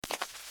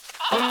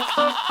It's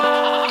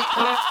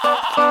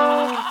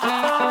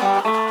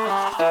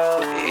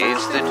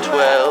the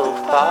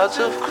 12 parts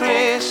of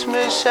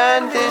Christmas,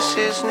 and this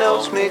is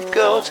Notes Me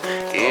Goats.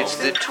 It's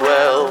the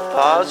 12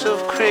 parts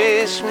of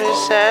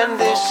Christmas, and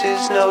this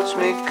is Notes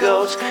Me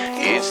Goats.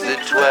 It's the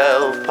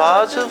 12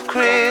 parts of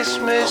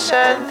Christmas,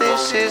 and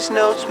this is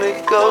Notes Me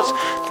Goats.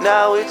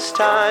 Now it's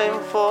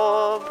time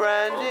for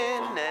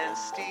Brandon and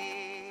Steve.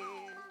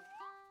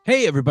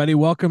 Hey, everybody.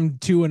 Welcome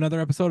to another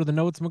episode of the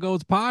Notes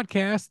McGoes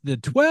podcast, the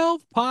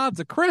 12 Pods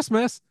of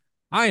Christmas.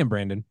 I am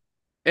Brandon.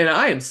 And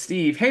I am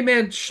Steve. Hey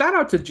man, shout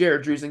out to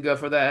Jared Drusinga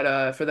for that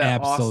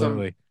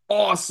Absolutely.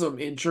 awesome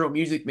intro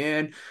music,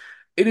 man.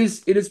 It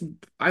is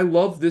I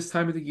love this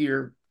time of the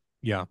year.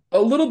 Yeah.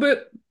 A little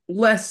bit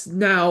less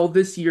now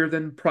this year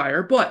than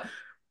prior, but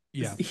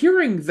Yeah.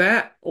 hearing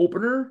that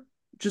opener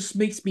just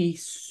makes me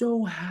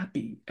so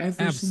happy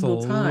every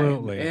single time.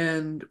 Absolutely.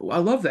 And I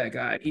love that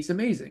guy. He's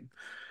amazing.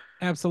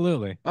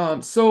 Absolutely.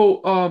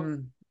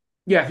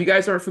 Yeah, if you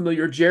guys aren't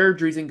familiar, Jared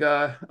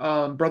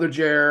Drusinga, brother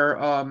Jer,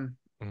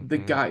 the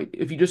guy,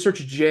 if you just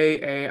search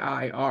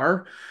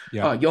Jair,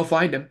 Yeah. you'll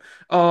find him.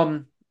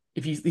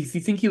 If you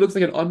think he looks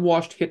like an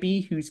unwashed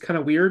hippie who's kind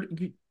of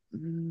weird,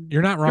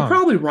 You're not you're wrong.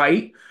 probably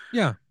right.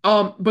 Yeah.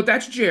 But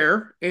that's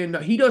Jer, and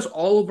he does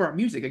all of our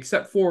music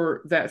except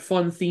for that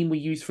fun theme we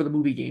use for the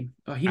movie game.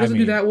 He doesn't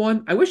do that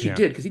one. I wish he yeah.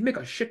 did because he'd make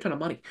a shit ton of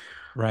money.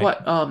 Right.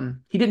 But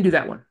he didn't do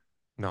that one.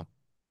 No.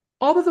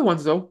 All the other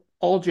ones though,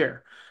 all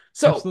Jer.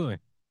 So, Absolutely.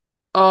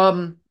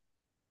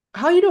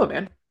 how you doing,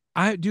 man?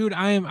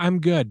 I'm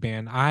good,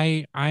 man.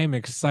 I am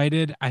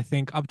excited. I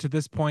think up to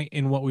this point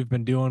in what we've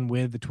been doing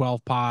with the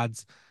 12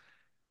 pods,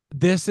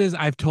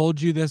 I've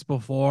told you this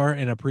before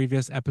in a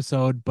previous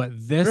episode, but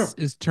this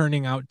Yeah. is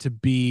turning out to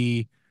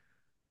be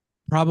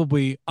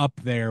probably up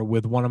there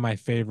with one of my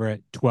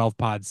favorite 12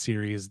 pod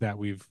series that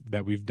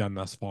we've done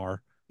thus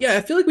far. Yeah,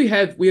 I feel like we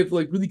have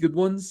like really good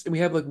ones, and we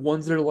have like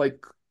ones that are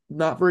like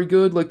not very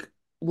good. Like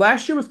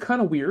last year was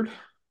kind of weird.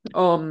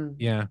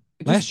 Yeah.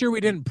 It just Last year we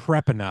didn't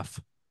prep enough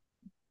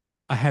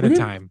ahead we of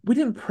didn't time. we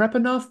didn't prep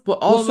enough, but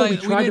Well, also we we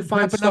tried to didn't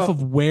find prep enough stuff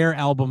of where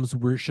albums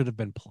should have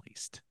been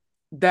placed.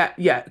 that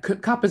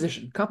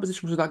composition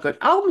was not good.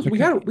 Albums we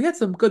had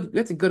some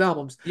good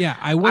albums. Yeah,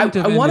 I wouldn't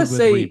have I want to ended with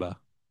say Reba.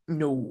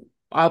 no.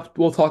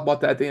 We'll talk about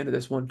that at the end of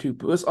this one too.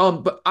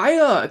 But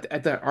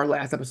our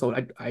last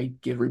episode, I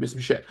give Reba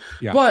some shit.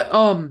 Yeah. But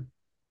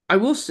I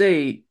will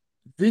say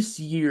this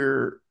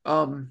year,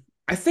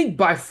 I think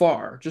by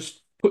far,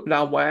 just putting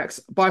on wax,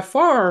 by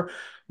far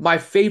my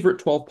favorite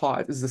 12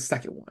 pod is the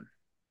second one.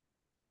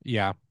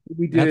 Yeah.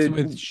 We That's did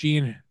with she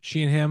and him.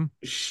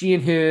 she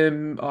and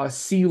him,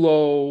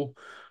 CeeLo,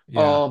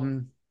 Yeah.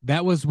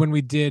 That was when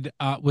we did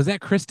was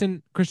that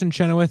Kristen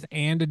Chenoweth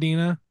and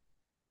Adina?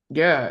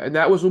 yeah, and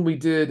that was when we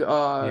did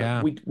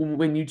Yeah.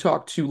 when you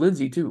talked to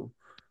Lindsay too.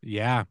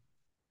 Yeah.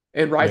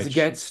 And Rise Which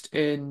Against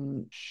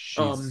and she's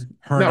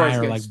her and not I Rise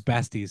are like Against.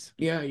 besties.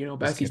 Yeah,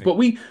 Just besties.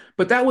 kidding.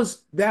 But that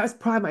was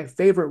probably my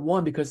favorite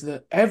one because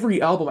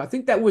every album, I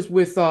think that was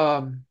with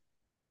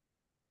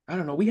I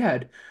don't know, we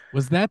had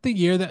Was that the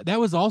year that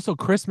was also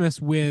Christmas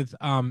with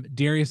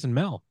Darius and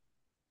Mel?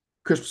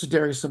 Christmas with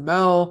Darius and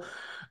Mel.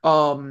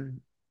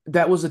 Um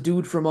that was a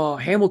dude from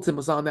Hamilton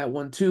was on that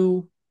one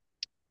too.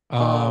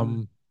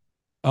 Um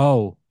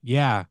Oh,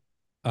 yeah.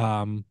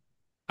 Um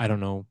I don't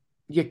know.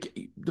 yeah,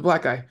 the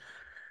black guy.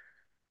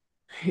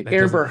 That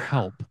Aaron doesn't Burr.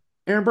 help.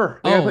 Aaron Burr.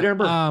 The guy who played Oh, Aaron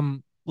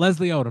Burr.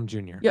 Leslie Odom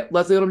Jr. Yeah,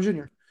 Leslie Odom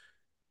Jr.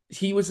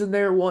 He was in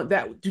there one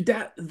that dude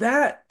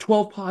that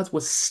 12 pods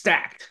was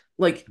stacked.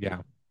 Like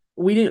Yeah.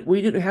 we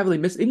didn't have really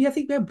miss. And yeah, I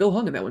think we had Bill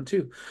Hung in that one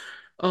too.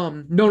 No, I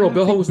Bill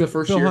Hung think was the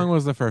first Bill year. Hung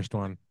was the first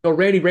one. No,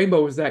 Randy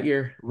Rainbow was that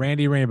year.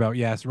 Randy Rainbow,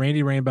 yes,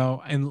 Randy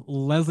Rainbow, and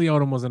Leslie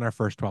Odom was in our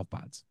first 12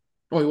 pods.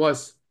 Oh, he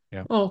was.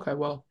 Yeah. Oh, okay.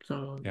 Well,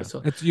 so, Yeah,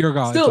 so it's your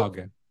call. It's all still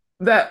good.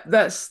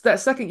 that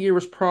second year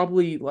was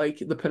probably like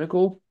the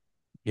pinnacle.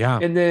 Yeah,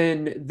 And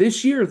then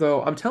this year,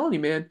 though, I'm telling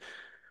you, man,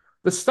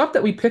 the stuff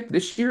that we picked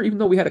this year, even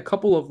though we had a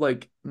couple of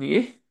like,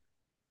 I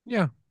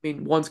yeah,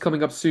 mean, one's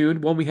coming up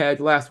soon, one we had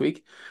last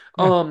week.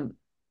 yeah.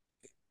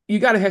 You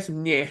got to have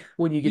some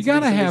when you You get to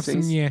gotta some of have these some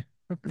things. yeah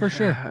for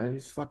sure.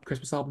 These fucking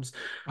Christmas albums.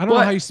 I don't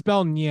know how you But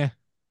spell yeah.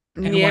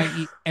 yeah,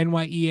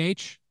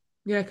 Nyeh.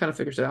 yeah, it kind of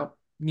figures it out.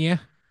 Yeah,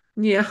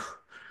 Yeah,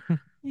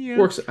 yeah.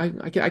 works. I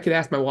could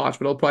ask my watch,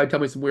 but it'll probably tell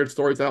me some weird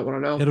stories I don't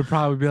want to know. It'll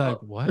probably be like,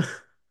 Uh, what?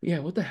 yeah,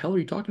 what the hell are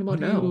you talking about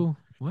What are now? you?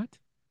 What?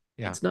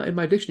 Yeah, It's not in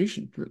my dictionary. You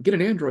should get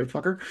an Android,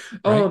 fucker.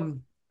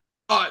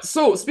 right.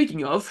 So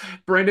speaking of,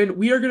 Brandon,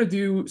 we are gonna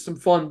do some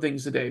fun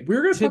things today.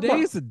 We're gonna talk about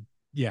Today's a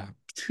yeah.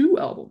 two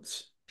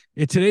albums.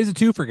 Today's a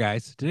twofer,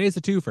 guys. Today's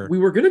a twofer. We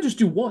were gonna just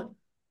do one.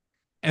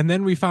 And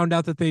then we found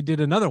out that they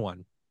did another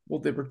one. Well,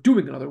 they were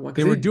doing another one.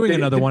 They were doing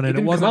another one, and it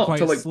didn't come wasn't out quite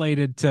till like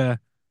slated to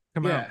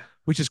come out, yeah,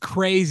 which is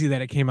crazy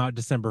that it came out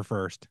December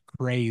 1st.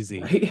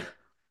 Crazy. right.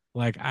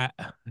 Like I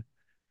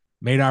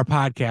made our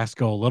podcast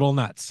go a little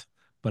nuts,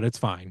 but it's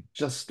fine.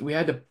 Just we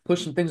had to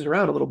push some things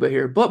around a little bit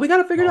here, but we got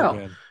to figure it All out.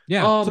 good.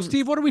 Yeah. So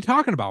Steve, what are we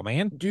talking about,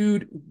 man?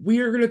 Dude, we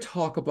are gonna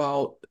talk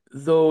about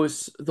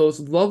those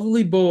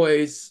lovely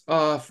boys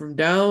from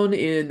down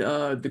in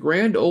the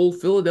grand old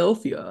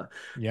Philadelphia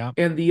Yeah.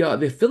 and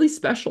the Philly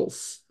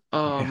Specials.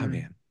 Yeah,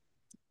 man.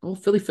 Oh,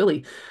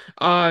 Philly.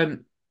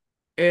 Um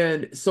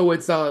and so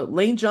it's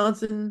Lane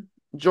Johnson,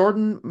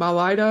 Jordan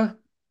Mailata,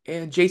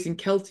 and Jason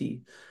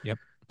Kelty. Yep.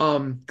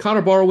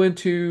 Connor Barwin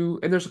too,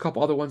 and there's a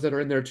couple other ones that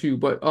are in there too,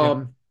 but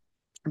Yep.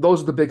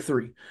 those are the big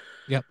three.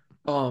 Yep.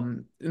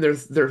 And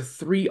there's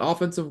three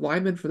offensive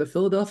linemen for the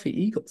Philadelphia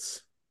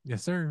Eagles.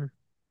 Yes, sir.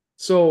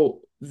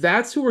 So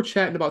that's who we're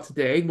chatting about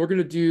today. We're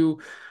gonna do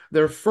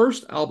their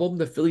first album,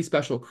 the Philly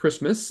Special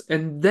Christmas,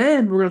 and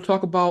then we're gonna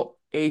talk about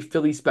a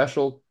Philly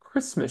Special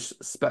Christmas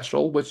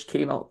special, which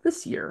came out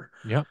this year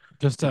Yep.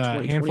 Just in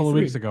a handful of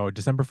weeks 2023. ago,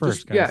 December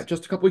 1st, Just yeah, guys.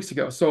 just a couple weeks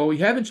ago. So we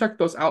haven't checked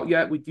those out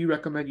yet. We do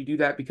recommend you do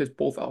that because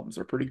both albums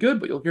are pretty good,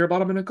 but you'll hear about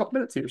them in a couple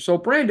minutes here. So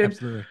Brandon,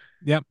 Absolutely.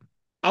 Yep.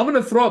 I'm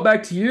gonna throw it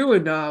back to you,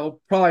 and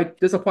probably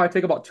this will probably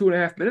take about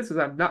 2.5 minutes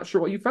because I'm not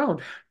sure what you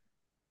found.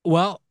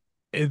 Well,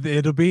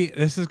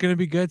 this is going to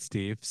be good,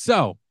 Steve.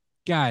 So,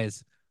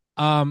 guys,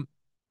 um,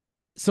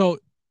 so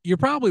you're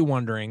probably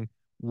wondering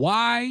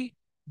why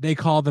they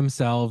call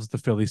themselves the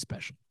Philly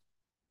Special.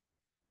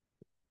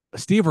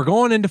 Steve, we're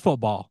going into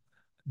football.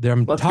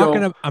 Let's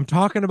go. I'm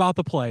talking about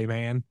the play,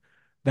 man.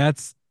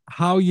 That's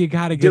how you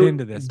got to get Dilly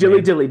into this, dilly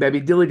man. dilly, baby,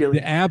 dilly dilly.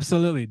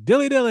 Absolutely.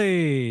 Dilly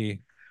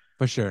dilly.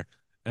 For sure.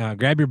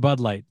 Grab your Bud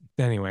Light.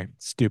 Anyway,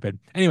 stupid.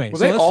 Anyway, Were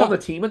so they let's all talk. the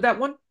team at that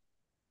one?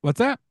 What's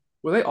that?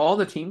 Were they all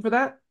the team for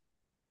that?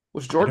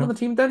 Was I Jordan on don't the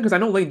team then? Because I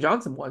know Lane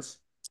Johnson was.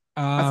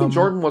 I think um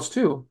Jordan was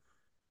too.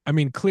 I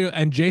mean clear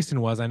and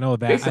Jason was. I know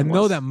that. I Jason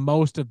know that was.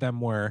 most of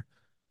them were.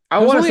 I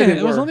want to say they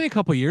It was were. only a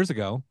couple years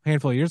ago,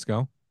 handful of years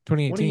ago,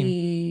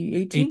 2018,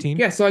 2018? 18.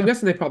 Yeah, so I'm Yeah.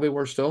 guessing they probably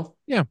were still.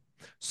 Yeah.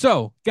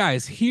 So,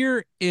 guys,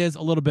 here is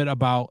a little bit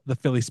about the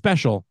Philly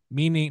Special,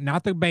 meaning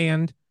not the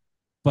band,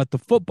 but the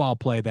football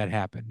play that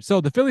happened. So,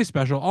 the Philly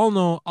Special,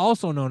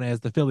 also known as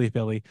the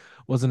Philly,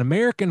 was an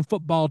American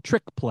football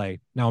trick play.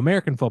 Now,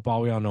 American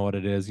football, we all know what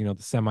it is. You know,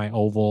 the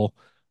semi-oval,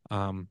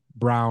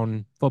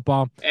 brown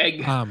football. Egg.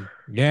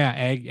 Yeah,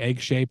 egg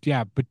shaped.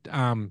 Yeah, but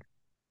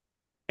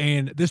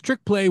and this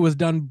trick play was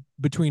done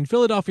between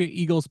Philadelphia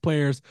Eagles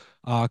players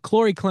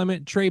Corey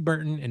Clement, Trey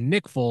Burton, and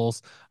Nick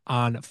Foles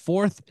on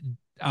fourth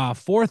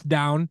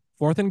down,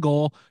 fourth and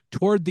goal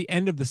toward the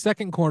end of the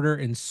second quarter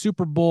in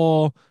Super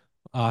Bowl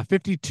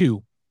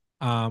 52.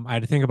 I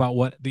had to think about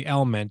what the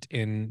L meant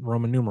in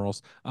Roman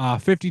numerals.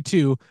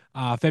 52,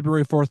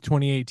 February 4th,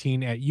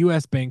 2018, at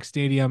US Bank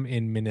Stadium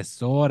in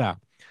Minnesota.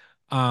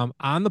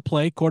 On the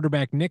play,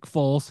 quarterback Nick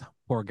Foles,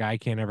 poor guy,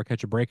 can't ever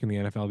catch a break in the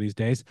NFL these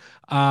days,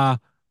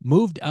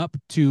 moved up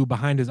to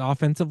behind his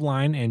offensive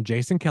line, and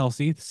Jason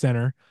Kelce, the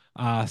center,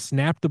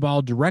 snapped the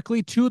ball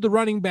directly to the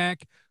running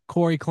back,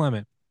 Corey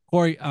Clement.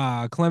 Corey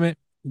Clement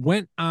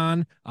went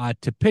on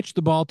to pitch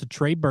the ball to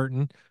Trey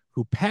Burton,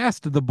 who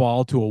passed the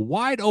ball to a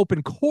wide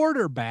open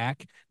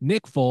quarterback,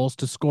 Nick Foles,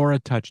 to score a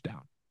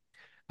touchdown.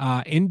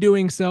 In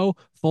doing so,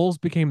 Foles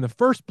became the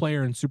first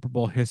player in Super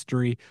Bowl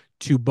history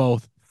to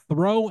both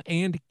throw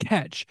and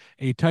catch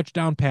a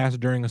touchdown pass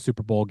during a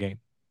Super Bowl game.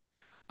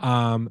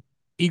 Um,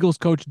 Eagles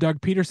coach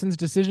Doug Peterson's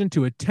decision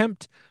to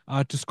attempt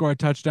to score a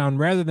touchdown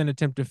rather than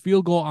attempt a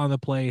field goal on the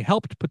play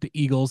helped put the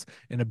Eagles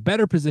in a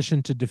better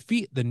position to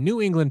defeat the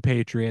New England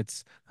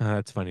Patriots.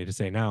 It's funny to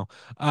say now,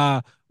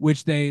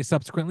 which they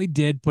subsequently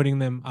did, putting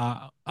them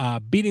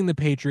beating the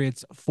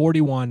Patriots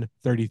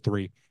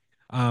 41-33.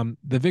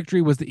 The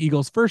victory was the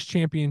Eagles' first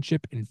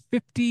championship in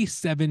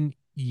 57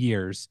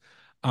 years.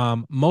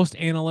 Most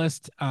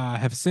analysts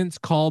have since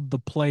called the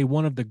play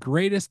one of the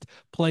greatest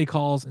play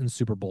calls in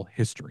Super Bowl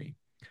history.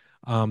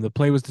 The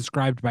play was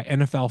described by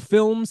NFL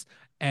Films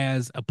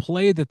as a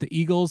play that the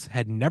Eagles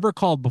had never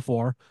called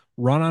before,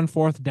 run on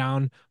fourth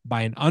down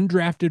by an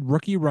undrafted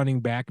rookie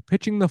running back,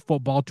 pitching the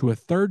football to a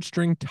third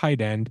string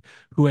tight end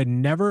who had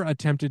never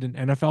attempted an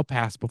NFL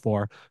pass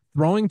before,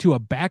 throwing to a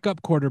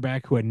backup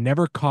quarterback who had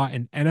never caught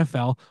an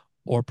NFL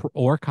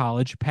or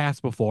college pass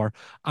before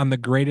on the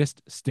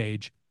greatest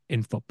stage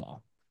in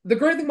football. The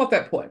great thing about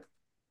that play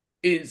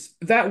is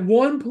that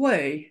one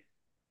play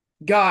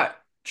got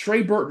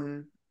Trey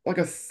Burton like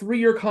a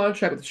 3-year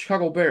contract with the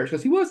Chicago Bears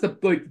because he was the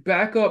like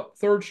backup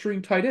third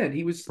string tight end.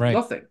 He was Right,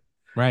 nothing.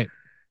 right.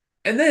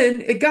 And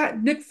then it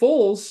got Nick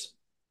Foles.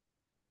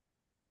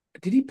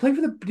 Did he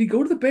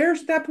go to the Bears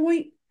at that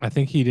point? I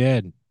think he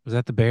did. Was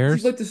that the Was he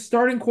Bears? like the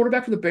starting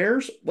quarterback for the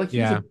Bears? Like he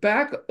was a Yeah,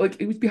 back, like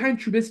he was behind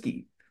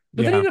Trubisky.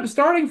 But then he yeah, ended up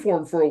starting for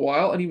him for a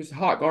while and he was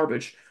hot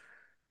garbage.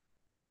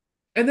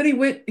 And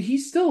then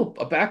he's still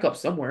a backup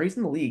somewhere. He's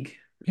in the league.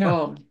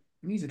 yeah. Um,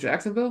 he's in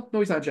Jacksonville? No,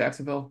 he's not in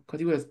Jacksonville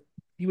because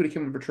he would have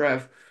come in for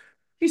Trev.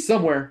 He's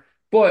somewhere.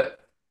 But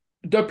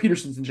Doug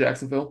Peterson's in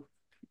Jacksonville,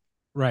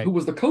 who Right.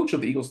 was the coach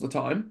of the Eagles at the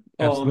time,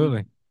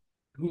 Absolutely.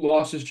 who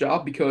lost his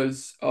job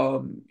because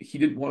he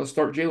didn't want to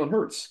start Jalen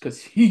Hurts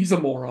because he's a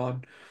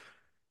moron.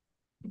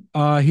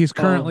 He's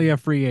currently Um, a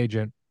free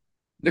agent.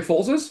 Nick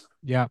Foles is?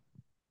 Yeah.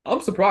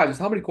 I'm surprised.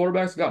 How many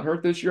quarterbacks have gotten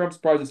hurt this year? I'm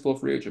surprised he's still a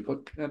free agent,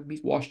 but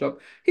he's washed up.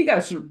 He got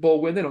a Super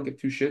Bowl win. They don't give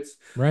two shits.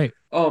 Right.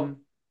 Um,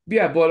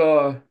 Yeah,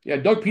 but yeah,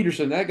 Doug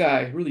Peterson, that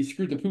guy really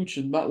screwed the pooch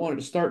and not wanted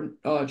to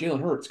start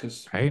Jalen Hurts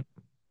because Right?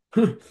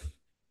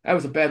 that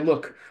was a bad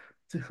look.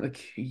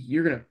 Like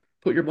you're gonna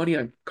put your money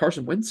on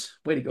Carson Wentz?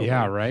 Way to go,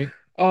 Yeah, buddy. right.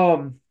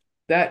 Um,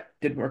 that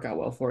didn't work out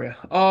well for you.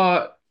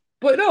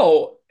 But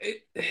no,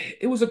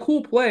 it was a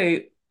cool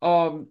play.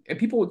 And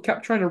people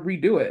kept trying to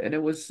redo it, and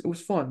it was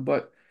fun,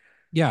 but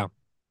Yeah,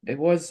 it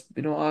was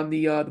on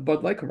the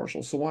Bud Light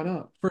commercial, so why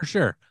not? for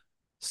sure.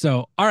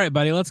 So, all right,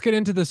 buddy, let's get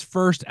into this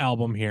first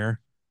album here.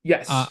 Uh,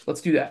 Yes,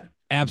 let's do that.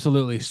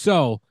 Absolutely.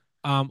 So,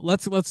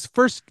 let's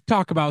first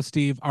talk about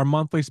Steve, our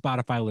monthly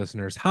Spotify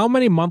listeners. How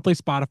many monthly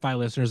Spotify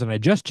listeners? And I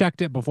just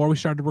checked it before we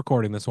started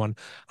recording this one.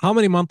 How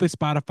many monthly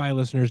Spotify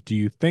listeners do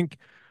you think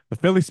the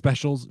Philly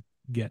specials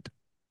get?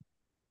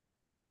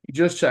 You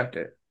just checked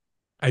it.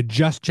 I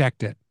just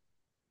checked it.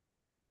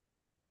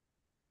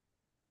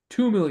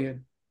 2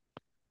 million.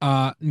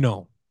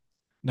 No,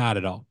 not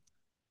at all.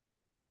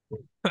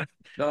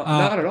 No, Uh,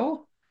 not at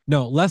all.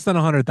 no, less than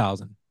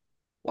 100,000.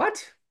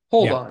 What?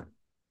 Hold Yeah. on.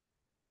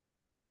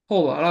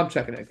 Hold on. I'm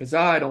checking it because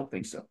I don't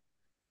think so.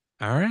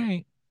 All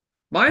right.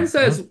 Mine Well,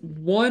 says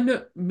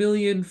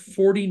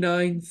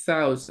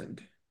 1,049,000.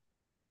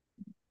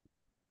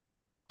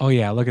 oh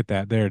yeah, look at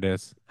that. There it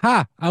is.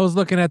 Ha! I was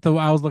looking at the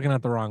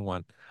wrong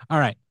one. All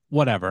right,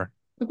 whatever.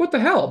 Like what the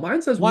hell?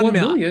 Mine says 1 1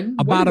 mil, million. Way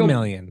to about a go.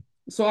 million.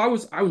 So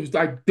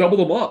I doubled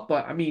them up,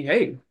 but I mean,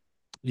 hey,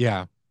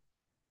 Yeah.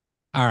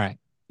 All right.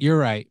 You're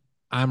right.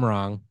 I'm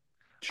wrong.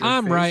 jerk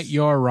I'm right. face.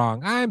 You're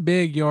wrong. I'm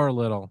big. You're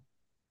little.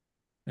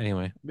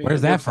 Anyway, I mean,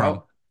 where's it that works from?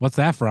 out. What's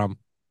that from?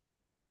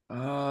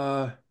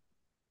 Uh,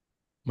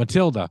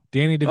 Matilda,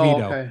 Danny oh,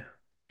 DeVito. okay.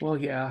 Well,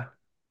 yeah.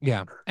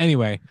 Yeah.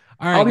 Anyway,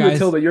 all I'll right, be guys.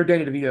 Matilda. You're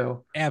Danny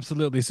DeVito.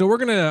 Absolutely. So we're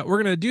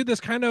gonna do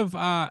this kind of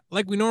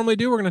like we normally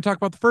do. We're gonna talk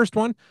about the first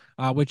one,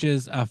 which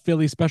is a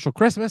Philly Special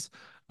Christmas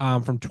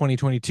from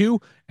 2022,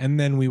 and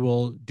then we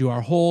will do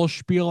our whole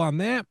spiel on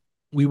that.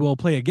 We will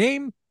play a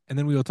game, and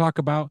then we will talk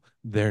about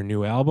their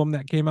new album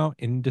that came out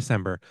in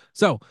December.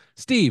 So,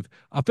 Steve,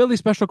 a Philly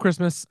Special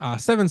Christmas,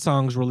 7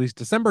 songs released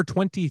December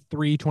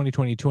 23,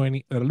 2022,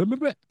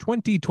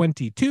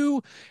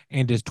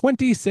 and is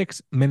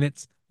 26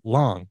 minutes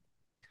long.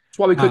 That's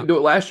why we Uh, couldn't do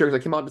it last year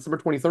because I came out December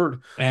 23rd.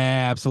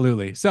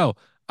 Absolutely. So,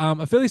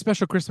 A Philly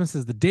Special Christmas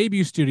is the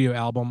debut studio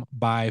album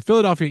by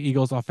Philadelphia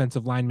Eagles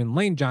offensive lineman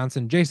Lane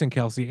Johnson, Jason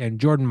Kelsey, and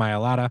Jordan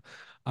Mailata.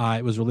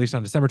 It was released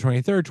on December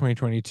 23rd,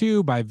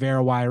 2022 by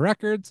Vera Y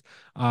Records.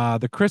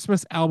 The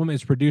Christmas album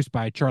is produced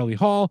by Charlie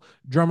Hall,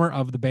 drummer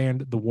of the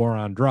band The War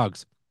on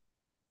Drugs.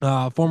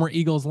 Former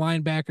Eagles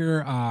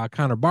linebacker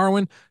Connor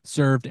Barwin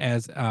served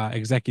as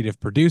executive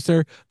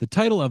producer. The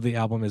title of the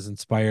album is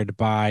inspired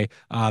by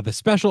the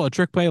special, a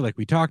trick play, like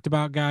we talked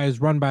about, guys,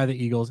 run by the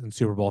Eagles in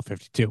Super Bowl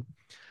 52.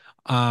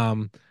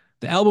 Um,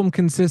 the album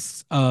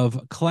consists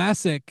of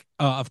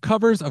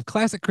covers of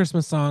classic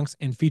Christmas songs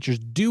and features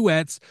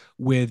duets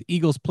with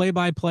Eagles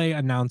play-by-play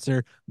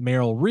announcer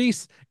Merrill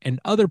Reese and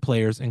other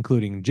players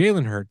including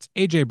Jalen Hurts,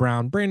 AJ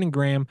Brown, Brandon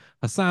Graham,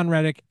 Hassan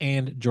Reddick,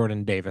 and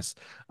Jordan Davis.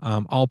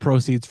 All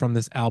proceeds from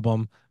this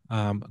album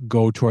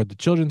go toward the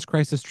Children's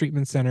Crisis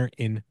Treatment Center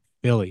in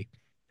Philly.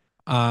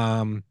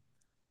 Um,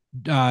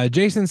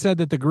 Jason said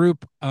that the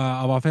group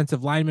of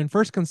offensive linemen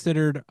first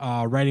considered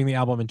writing the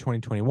album in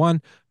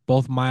 2021.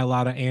 Both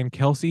Mailata and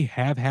Kelsey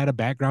have had a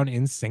background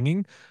in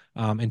singing.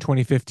 In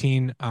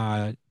 2015,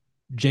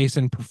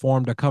 Jason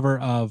performed a cover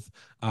of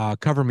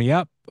Cover Me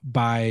Up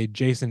by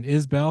Jason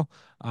Isbell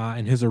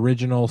and his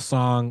original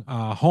song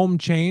Home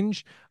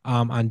Change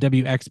on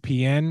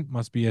WXPN,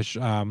 must be a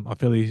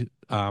Philly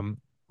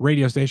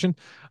radio station.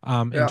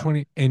 Yeah.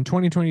 In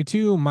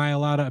 2022,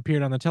 Mailata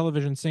appeared on the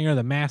television singer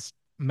The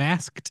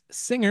Masked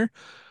Singer.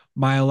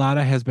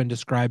 Mailata has been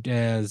described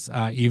as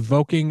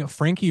evoking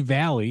Frankie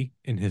Valli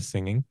in his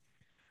singing.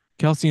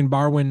 Kelsey and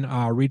Barwin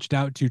reached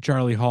out to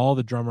Charlie Hall,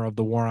 the drummer of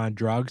the War on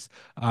Drugs,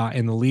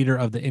 and the leader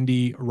of the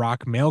indie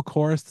rock male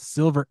chorus, the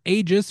Silver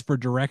Ages, for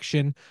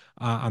direction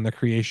on the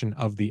creation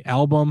of the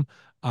album.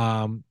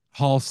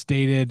 Hall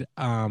stated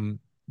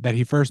that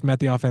he first met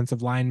the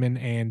offensive lineman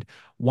and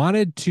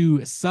wanted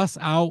to suss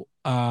out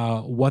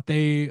what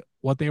they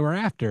were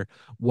after.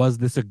 Was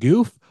this a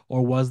goof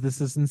or was this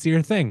a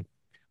sincere thing?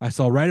 I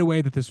saw right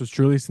away that this was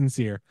truly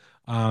sincere.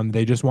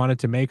 They just wanted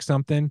to make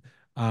something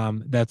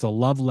that's a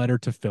love letter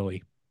to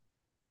Philly.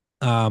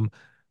 Um,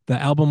 the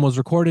album was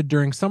recorded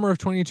during summer of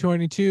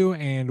 2022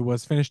 and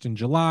was finished in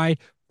July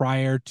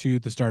prior to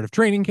the start of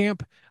training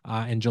camp.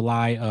 In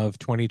July of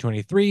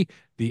 2023,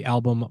 the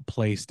album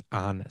placed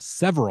on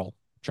several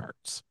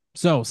charts.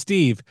 So,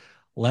 Steve,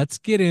 let's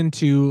get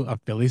into a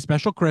Philly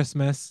Special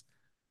Christmas.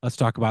 Let's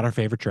talk about our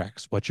favorite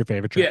tracks. What's your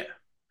favorite track?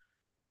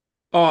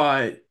 Yeah.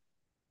 Uh,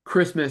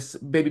 Christmas,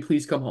 Baby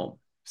Please Come Home.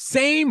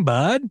 Same,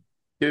 bud.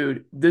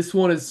 Dude, this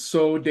one is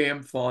so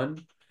damn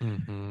fun.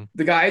 Mm-hmm.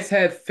 The guys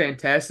have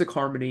fantastic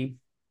harmony.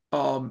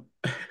 Um,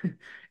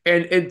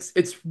 and it's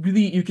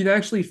really you can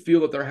actually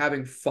feel that they're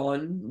having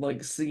fun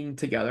like singing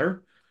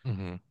together.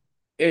 Mm-hmm.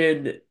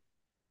 And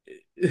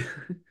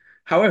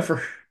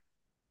however,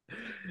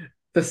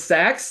 the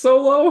sax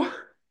solo,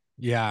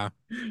 Yeah,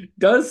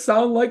 Does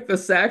sound like the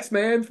sax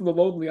man from the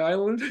Lonely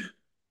Island.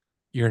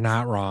 you're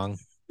not wrong.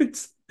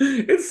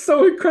 It's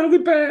so incredibly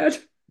bad.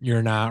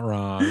 You're not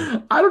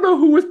wrong. I don't know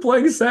who was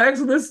playing sax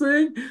in this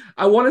thing.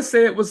 I want to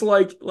say it was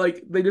like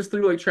they just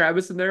threw like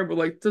Travis in there, but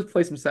like just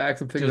play some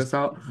sax and figure Just this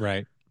out.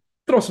 right,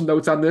 Throw some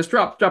notes on this,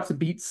 drop some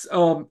beats.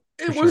 for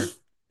sure.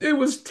 It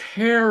was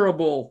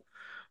terrible,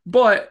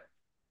 but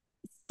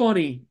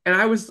funny. And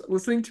I was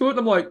listening to it and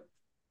I'm like,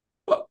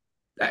 well,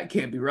 that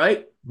can't be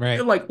right. Right.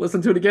 And like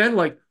listen to it again,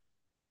 like,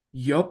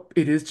 yup,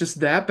 it is just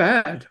that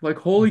bad. Like,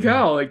 holy Mhm.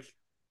 cow, like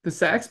the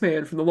sax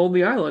man from the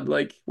Lonely Island.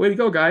 Like, way to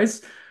go,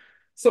 guys.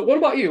 So what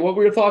about you? What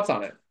were your thoughts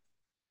on it?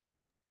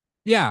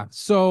 Yeah.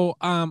 So,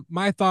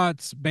 my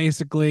thoughts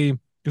basically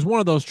is one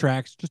of those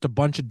tracks, just a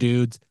bunch of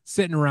dudes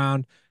sitting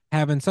around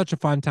having such a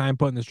fun time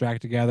putting this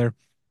track together.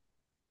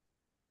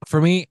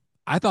 For me,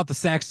 I thought the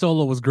sax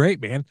solo was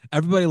great, man.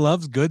 Everybody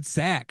loves good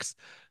sax.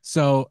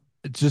 So,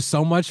 it's just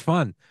so much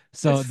fun.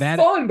 It's So that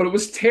fun, but it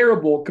was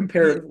terrible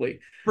comparatively.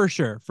 for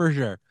sure, for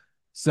sure.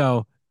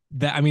 So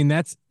that I mean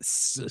that's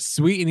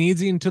sweet and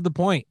easy and to the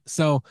point.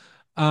 So,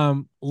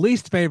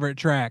 least favorite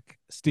track,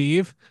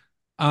 Steve.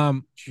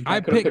 Shoot, I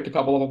I could have picked picked a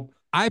couple of them.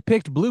 I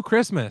picked Blue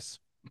Christmas.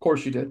 Of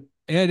course you did.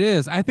 It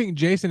is. I think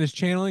Jason is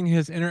channeling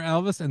his inner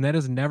Elvis, and that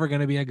is never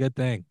going to be a good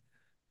thing.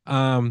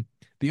 Um,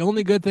 the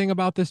only good thing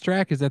about this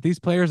track is that these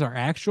players are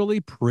actually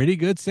pretty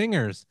good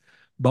singers,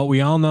 but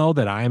we all know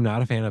that I am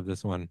not a fan of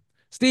this one.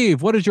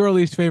 Steve, what is your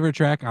least favorite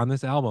track on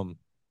this album?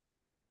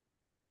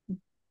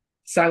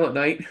 Silent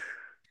Night,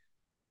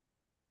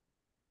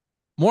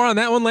 More on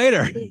that one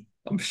later.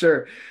 I'm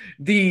sure.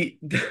 The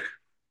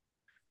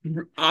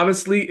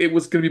honestly, it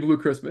was gonna be Blue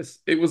Christmas.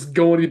 It was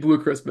going to be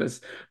Blue Christmas.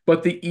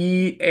 But the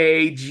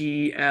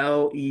EAGLES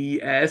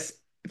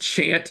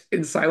chant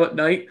in Silent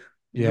Night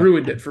Yeah.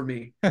 ruined it for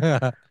me.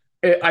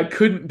 I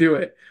couldn't do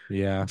it.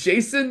 Yeah.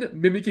 Jason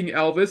mimicking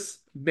Elvis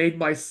made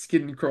my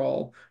skin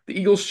crawl. The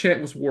Eagles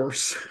chant was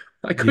worse.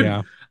 I couldn't,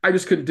 Yeah. I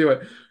just couldn't do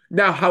it.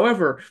 Now,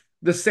 however,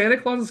 the Santa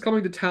Claus is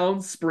coming to town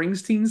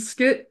Springsteen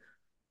skit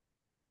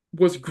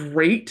was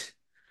great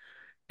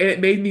and it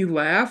made me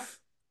laugh.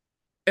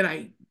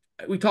 And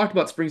we talked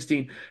about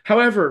Springsteen.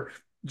 However,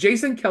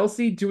 Jason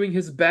Kelsey doing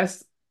his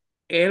best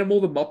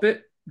Animal the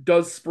Muppet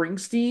does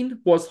Springsteen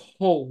was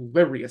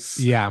hilarious.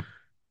 Yeah.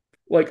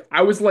 Like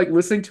I was like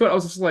listening to it, I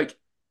was just like,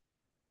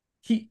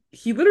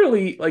 he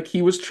literally like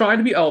he was trying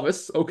to be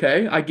Elvis.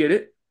 Okay, I get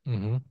it.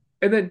 Hmm.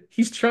 And then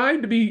he's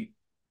trying to be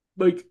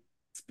like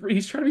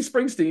he's trying to be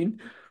Springsteen,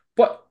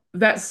 but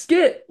that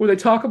skit where they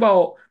talk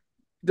about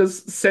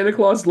does Santa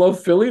Claus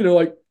love Philly? And they're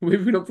like,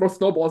 maybe we don't throw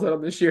snowballs at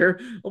him this year.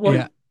 I'm Yeah.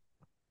 like,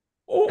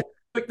 oh,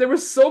 like there were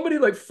so many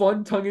like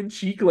fun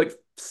tongue-in-cheek like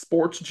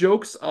sports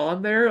jokes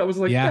on there. I was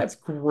like, Yeah. that's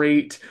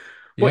great.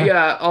 But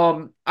Yeah.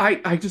 yeah,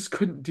 I just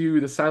couldn't do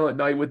the Silent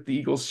Night with the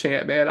Eagles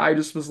chant, man. I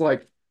just was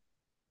like,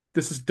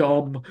 this is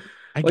dumb.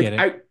 I get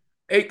Like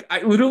it.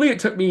 I literally it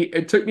took me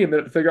a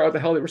minute to figure out what the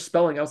hell they were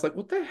spelling. I was like,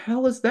 what the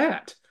hell is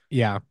that? I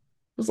Yeah.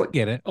 was like,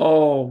 Get it.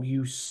 oh,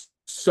 you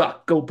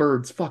suck. Go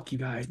Birds. Fuck you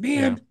guys.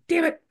 Yeah. Man,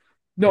 damn it.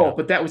 No, Yeah.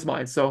 but that was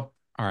mine. All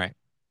right.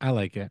 I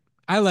like it.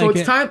 I So like it's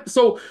it. time.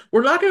 So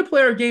we're not gonna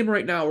play our game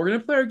right now. We're gonna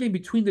play our game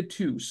between the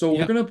two. So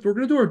Yep. we're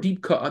gonna do our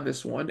deep cut on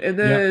this one, and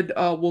Yep. then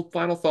we'll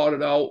final thought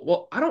it out.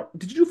 Well, I don't.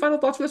 Did you do final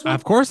thoughts for this Of one?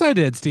 course I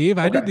did, Steve.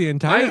 I did Okay. the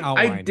entire I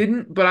outline.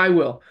 didn't, but I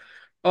will.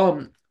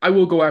 I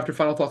will go after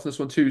final thoughts on this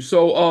one too.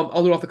 So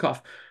I'll do it off the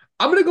cuff.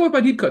 I'm gonna go with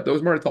my deep cut though,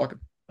 as Marty talking.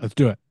 Let's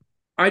do it.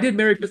 I did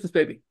Merry Christmas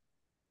Baby.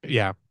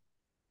 Yeah.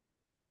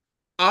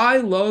 I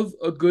love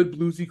a good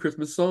bluesy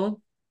Christmas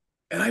song,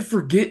 and I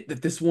forget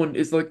that this one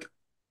is like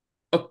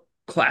a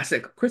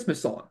classic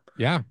Christmas song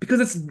Yeah. because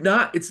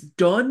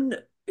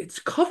it's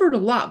covered a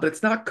lot, but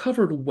it's not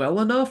covered well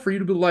enough for you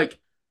to be like,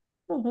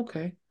 oh,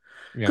 okay.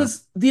 Yeah.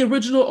 Because the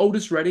original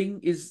Otis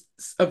Redding is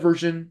a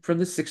version from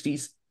the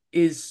 60s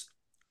is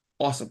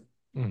awesome.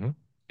 Hmm.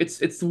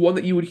 It's the one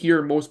that you would hear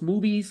in most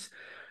movies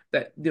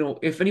that,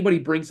 if anybody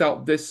brings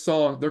out this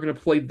song, they're gonna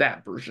play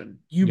that version.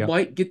 You Yep.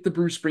 might get the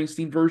Bruce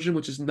Springsteen version,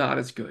 which is not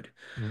as good.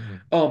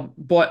 Hmm.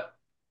 But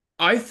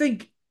I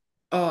think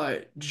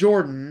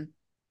Jordan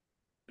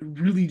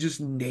really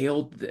just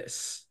nailed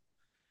this.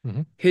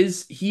 Hmm.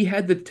 He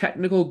had the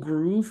technical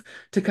groove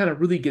to kind of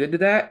really get into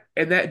that,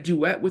 and that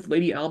duet with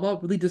Lady Alma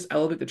really just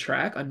elevate the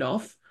track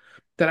enough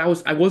that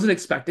I wasn't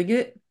expecting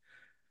it.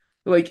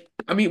 Like,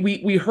 I mean,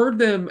 we heard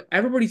them,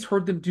 everybody's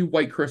heard them do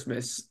White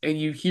Christmas, and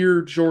you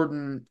hear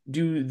Jordan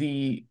do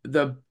the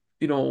the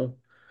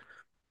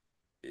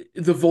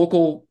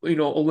vocal,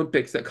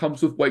 Olympics that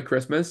comes with White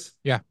Christmas.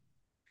 Yeah.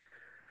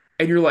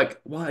 And you're like,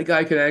 well, that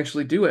guy can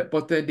actually do it.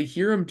 But then to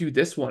hear him do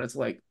this one, it's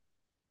like,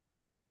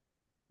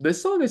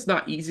 this song is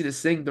not easy to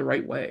sing the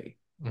right way.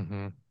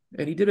 Hmm.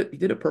 And he did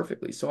it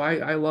perfectly. So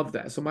I love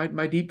that. So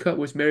my deep cut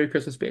was Merry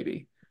Christmas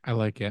Baby. I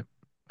like it.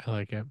 I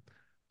like it.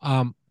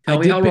 I Tell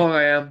me how did pick. wrong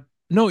I am.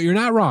 No, you're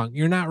not wrong.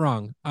 You're not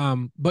wrong.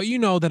 But you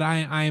know that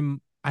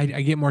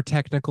I get more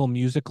technical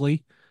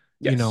musically,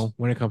 Yes.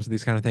 when it comes to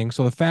these kind of things.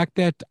 So the fact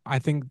that I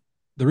think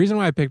the reason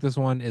why I picked this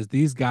one is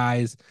these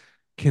guys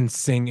can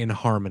sing in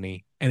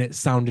harmony and it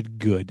sounded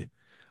good.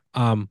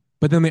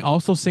 But then they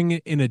also sing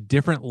it in a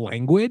different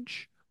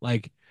language.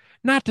 Like,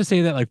 not to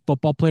say that like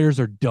football players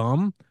are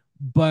dumb,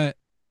 but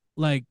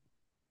like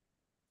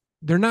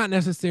they're not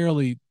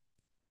necessarily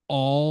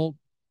all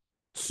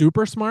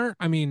super smart.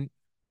 I mean,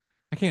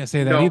 I can't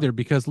say that No, either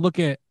because look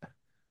at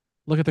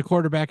the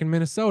quarterback in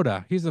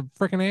Minnesota. He's a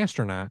freaking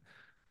astronaut.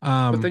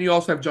 but then Um, you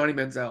also have Johnny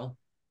Manziel.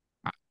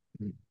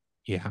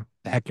 yeah,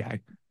 that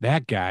guy.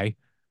 That guy.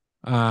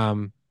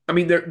 Um, I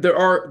mean, there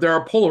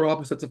are polar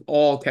opposites of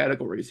all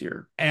categories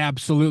here.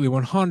 Absolutely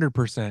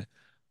 100%.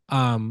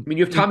 I mean,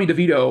 you have You Tommy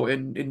DeVito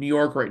in New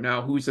York right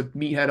now, who's a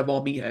meathead of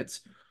all meatheads.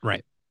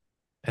 right.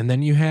 And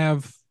then you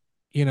have,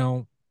 you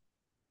know,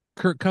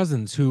 Kirk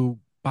Cousins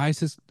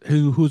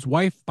whose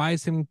wife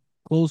buys him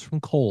clothes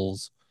from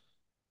Kohl's,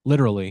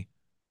 literally,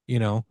 you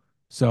know.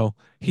 So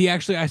he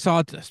actually I saw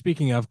it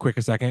speaking of quick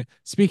a second.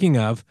 Speaking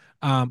of,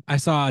 I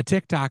saw a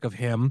TikTok of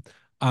him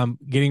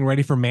getting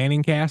ready for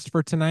Manning cast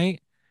for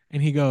tonight.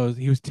 And he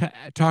was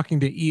talking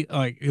to eat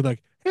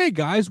like, hey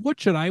guys, what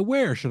should I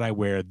wear? Should I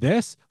wear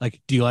this?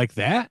 Like, do you like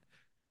that?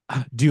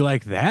 Do you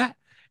like that?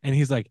 And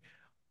he's like,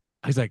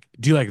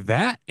 do you like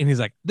that? And he's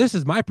like, this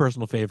is my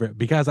personal favorite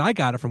because I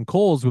got it from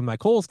Kohl's with my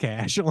Kohl's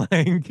cash.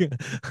 Like,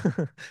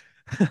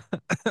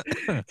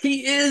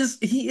 He is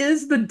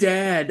the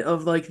dad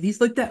of like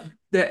he's like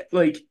that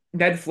like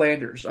Ned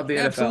Flanders of the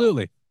NFL.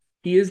 absolutely,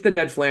 He is the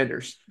Ned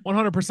Flanders.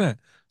 100%.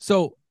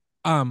 So,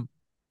 um,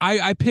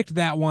 I picked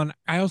that one.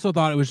 I also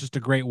thought it was just a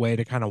great way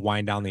to kind of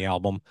wind down the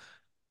album.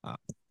 Uh,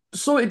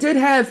 So it did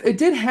have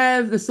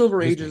the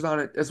Silver Excuse me. Ages on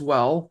it as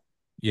well.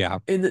 Yeah.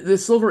 And the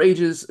Silver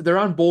Ages, they're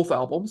on both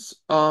albums.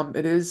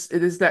 It is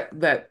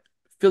that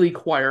Philly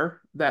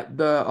choir that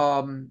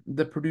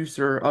the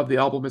producer of the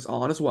album is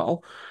on as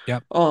well.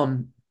 Yep.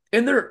 And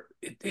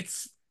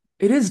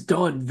it is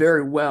done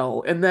very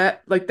well. And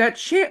that like that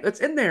chant that's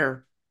in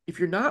there, if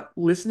you're not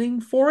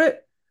listening for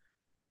it,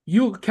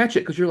 you'll catch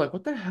it because you're like,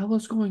 what the hell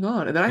is going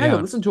on? And then I had to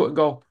Yeah. listen to it and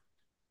go,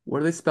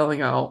 what are they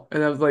spelling out?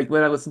 And I was like,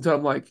 when I listened to it,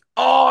 I'm like,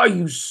 oh,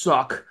 you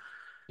suck.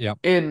 Yep.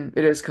 And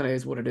it is kind of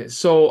is what it is.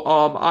 So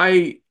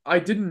I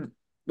didn't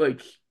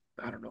like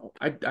I don't know.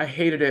 I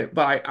hated it,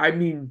 but I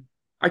mean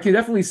I can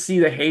definitely see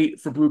the hate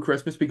for Blue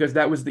Christmas because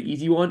that was the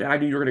easy one, and I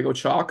knew you were gonna go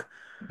chalk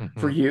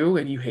for Hmm. you,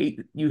 and you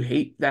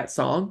hate that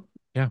song.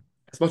 Yeah.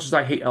 As much as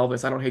I hate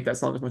Elvis, I don't hate that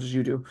song as much as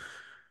you do.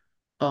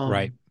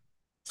 Right.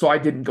 So I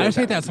didn't go I with just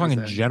hate that that one song as in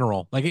that.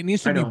 general. Like it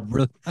needs to I be know.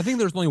 real. I think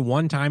there's only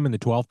one time in the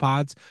 12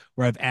 pods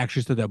where I've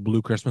actually said that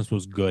Blue Christmas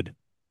was good,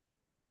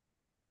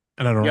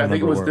 and I don't Yeah, I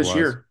think it remember was where it this was.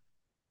 year.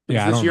 It was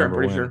Yeah, I don't this year, I'm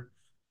remember pretty when. sure.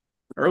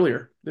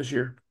 Earlier this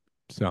year.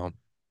 So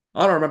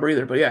I don't remember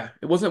either, but yeah,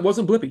 it wasn't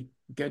Blippi.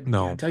 Can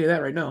no, tell you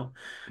that right now.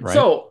 right?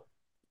 So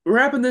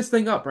wrapping this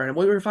thing up, Brandon.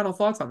 What are your final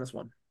thoughts on this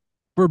one?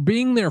 For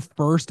being their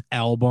first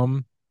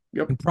album,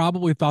 Yep. and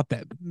probably thought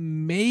that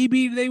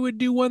maybe they would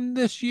do one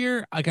this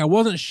year. Like I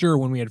wasn't sure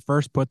when we had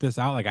first put this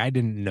out. Like I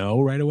didn't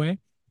know right away.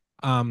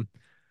 Um,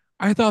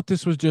 I thought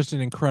this was just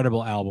an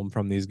incredible album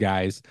from these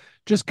guys,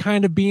 just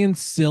kind of being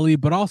silly,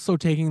 but also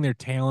taking their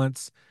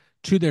talents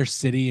to their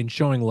city and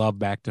showing love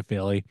back to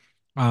Philly.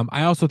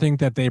 I also think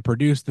that they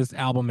produced this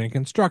album and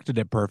constructed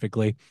it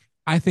perfectly.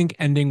 I think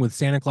ending with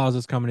Santa Claus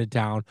is coming to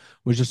town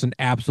was just an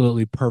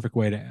absolutely perfect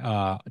way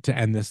to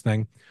end this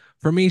thing.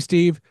 For me,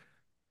 Steve,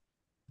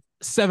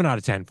 7 out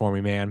of 10 for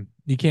me, man.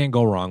 You can't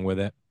go wrong with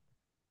it.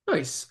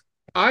 Nice.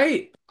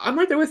 I'm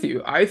right there with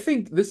you. I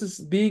think this is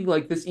being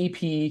like this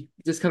EP,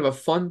 just kind of a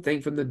fun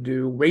thing for them to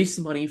do, raise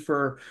some money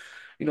for,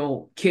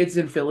 kids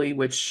in Philly,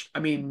 which I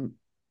mean,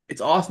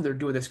 it's awesome they're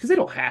doing this because they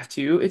don't have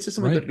to. It's just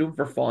something they're Right. doing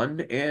for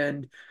fun.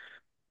 And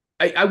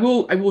I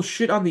will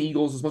shit on the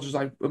Eagles as much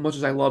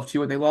as I love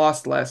to, and they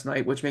lost last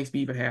night, which makes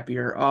me even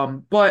happier.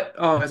 But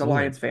as a Absolutely.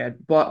 Lions fan,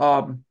 but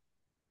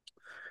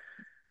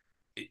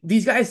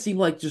these guys seem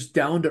like just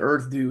down to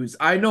earth dudes.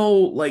 I know,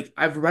 like,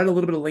 I've read a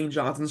little bit of Lane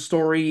Johnson's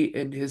story,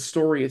 and his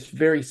story is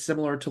very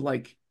similar to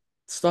like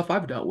stuff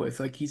I've dealt with.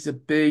 Like, he's a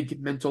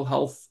big mental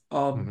health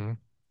Hmm.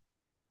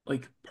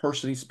 like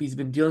person. He's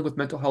been dealing with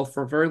mental health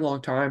for a very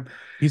long time.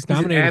 He's He's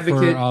an nominated for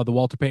advocate the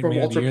Walter Payton for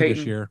Man of the Walter Year this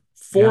Payton year.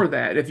 Yeah. for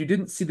that. If you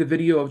didn't see the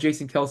video of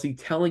Jason Kelsey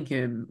telling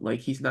him like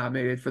he's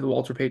nominated for the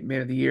Walter Payton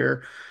Man of the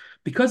Year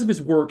because of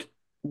his work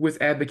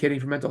with advocating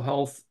for mental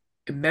health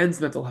and men's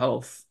mental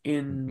health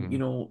in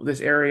Hmm. this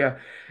area,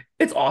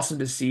 it's awesome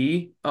to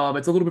see.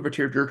 It's a little bit of a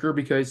tearjerker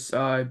because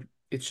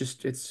it's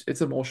just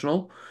it's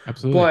emotional,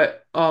 Absolutely.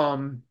 but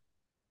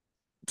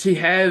to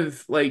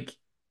have like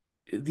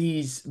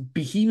these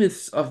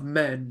behemoths of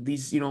men,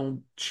 these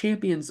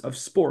champions of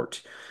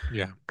sport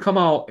Yeah. come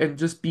out and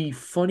just be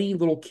funny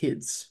little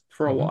kids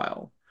for a Hmm.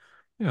 while.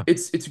 Yeah.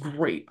 It's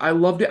great. I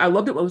loved it. I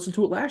loved it when I listened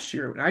to it last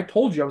year. And I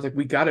told you I was like,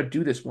 we got to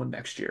do this one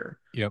next year.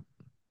 Yep.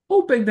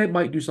 Hoping they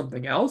might do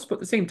something else, but at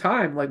the same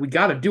time, like we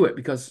got to do it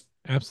because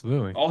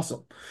Absolutely.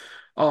 awesome.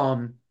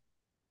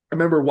 I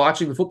remember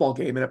watching the football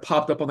game and it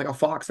popped up on like a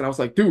Fox, and I was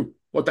like, dude,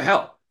 what the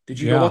hell? Did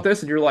you know Yeah. about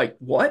this? And you're like,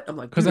 what? I'm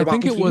like, Because dude, I they're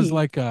about think Bikini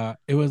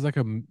it was like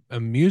a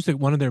music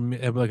one of their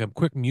like a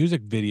quick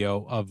music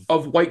video of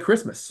of White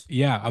Christmas.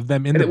 yeah of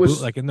them in And the it boot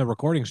was like in the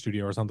recording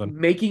studio or something.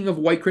 making of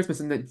White Christmas,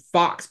 and then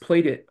Fox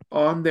played it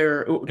on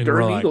their And we're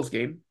during the like, Eagles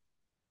game.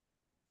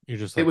 you're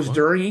just It like was what?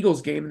 during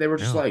Eagles game, and they were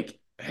just Yeah. like,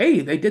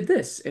 "Hey, they did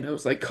this," and it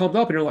was like comes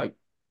up, and you're like,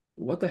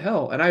 "What the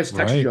hell?" And I just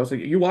texted you. Right. I was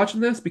like, "You watching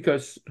this?"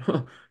 Because,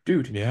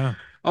 dude, Yeah.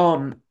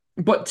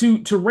 but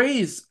to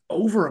raise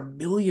over $1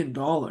 million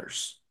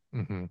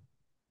Hmm.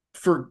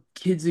 for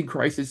kids in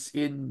crisis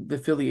in the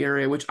Philly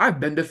area, which I've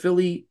been to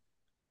Philly,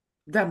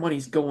 that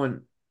money's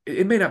going.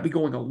 It may not be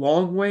going a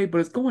long way, but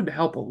it's going to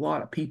help a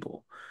lot of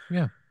people.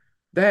 Yeah.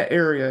 That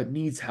area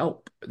needs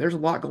help. There's a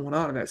lot going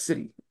on in that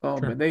city.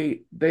 Sure. And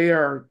they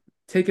are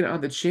taking it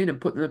on the chin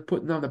and putting it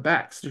on the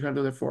backs. They're trying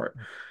to do it for it.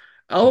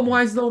 Album Hmm.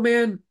 wise, though,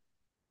 man,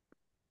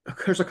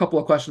 there's a couple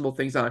of questionable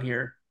things on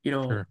here.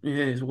 Sure. It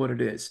is what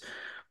it is.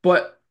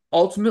 But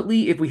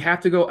ultimately, if we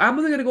have to go, I'm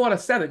only gonna go out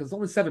of seven because it's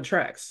only 7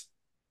 tracks.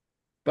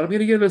 But I'm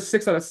gonna give it a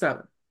 6 out of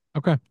 7.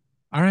 Okay.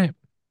 All right.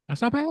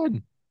 That's not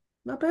bad.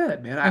 Not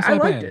bad, man. That's I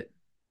not liked bad. it.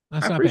 I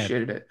That's not bad.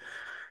 appreciated it.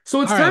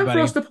 So it's All right, time for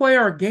buddy. us to play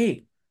our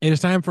game. It is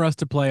time for us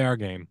to play our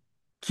game.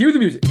 Cue the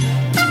music.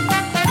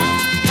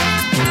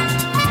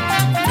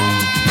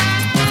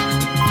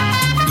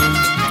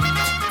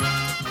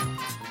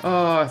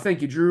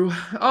 Thank you, Drew.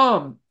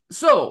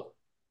 So,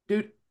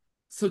 dude,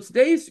 so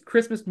today's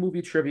Christmas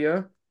movie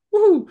trivia,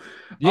 woohoo,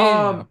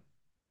 Yeah. um,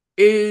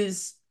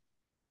 is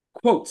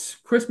quotes,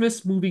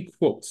 Christmas movie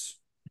quotes.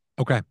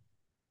 Okay.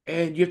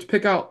 And you have to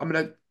pick out, I'm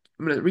gonna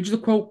read you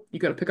the quote. You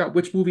gotta pick out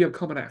which movie I'm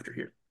coming after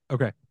here.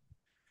 Okay.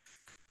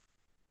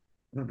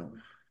 I don't know.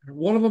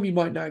 One of them you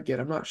might not get,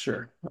 I'm not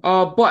sure.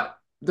 But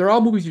they're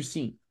all movies you've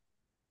seen.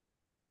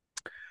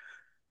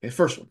 Okay,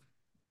 first one.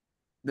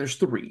 There's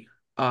three.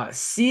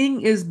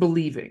 Seeing is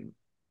believing,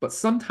 but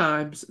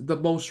sometimes the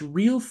most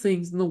real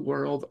things in the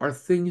world are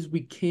things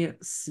we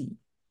can't see.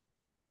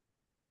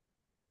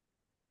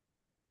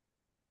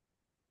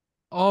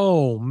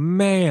 Oh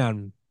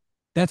man.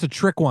 That's a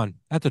trick one.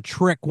 That's a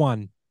trick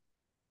one.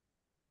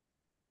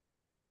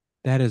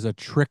 That is a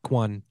trick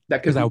one.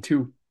 That could Because be I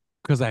two.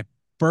 because I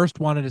first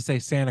wanted to say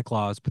Santa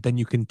Claus, but then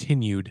you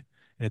continued,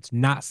 and it's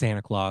not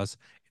Santa Claus.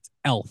 It's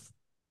Elf,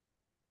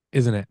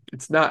 isn't it?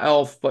 It's not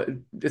Elf, but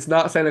it's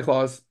not Santa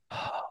Claus.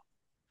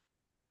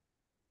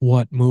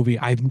 What movie?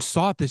 I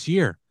saw it this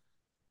year. Of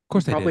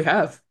You course I probably did.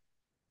 have.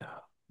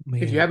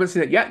 If you Man, haven't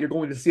seen it yet, you're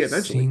going to see it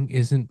eventually. Sing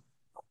isn't.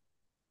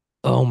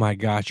 Oh my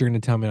gosh, you're gonna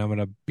tell me I'm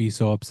gonna be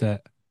so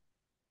upset.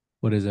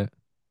 What is it?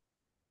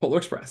 Polar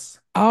Express.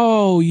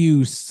 Oh,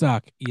 you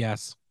suck.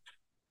 Yes.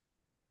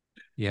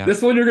 Yeah.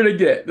 This one you're gonna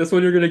get. This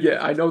one you're gonna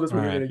get. I know this All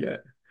one you're right. gonna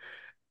get.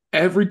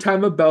 Every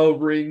time a bell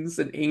rings,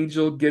 an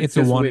angel gets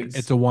his It's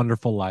wings. a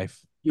wonderful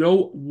life.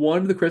 One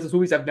of the Christmas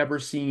movies I've never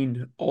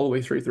seen all the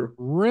way straight through.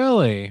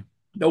 Really?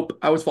 Nope,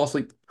 I always fall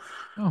asleep.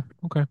 Oh,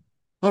 okay.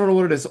 I don't know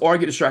what it is, or I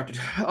get distracted.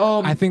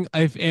 I think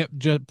if it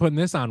just putting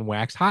this on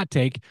wax, hot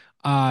take,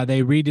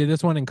 they redid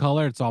this one in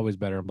color. It's always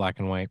better in black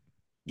and white.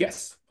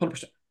 Yes,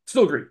 100%.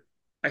 Still agree.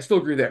 I still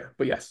agree there,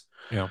 but yes.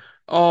 Yeah.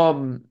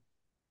 Um,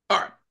 all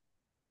right,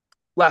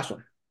 last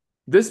one.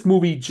 This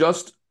movie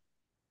just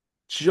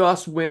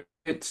went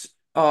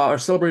or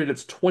celebrated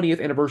its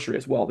 20th anniversary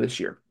as well this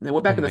year. And they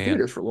went Oh back in the man.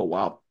 theaters for a little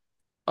while.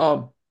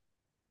 Um,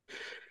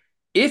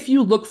 if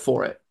you look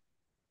for it,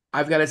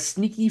 I've got a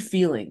sneaky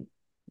feeling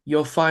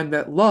you'll find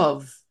that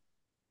love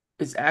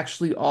is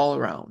actually all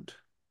around.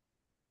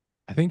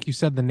 I think you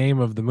said the name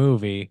of the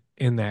movie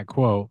in that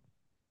quote.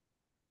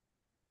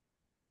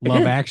 Love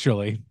Again,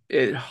 Actually.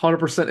 it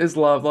 100% is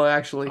love,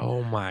 actually.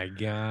 Oh my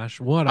gosh.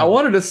 What I a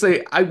wanted to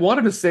say, I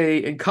wanted to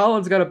say, and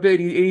Colin's got a big,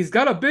 he's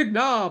got a big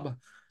knob.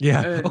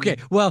 yeah. Okay.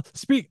 And Well,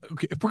 okay,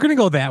 if we're gonna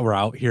go that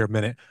route here a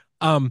minute.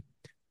 Um,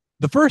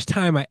 the first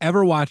time I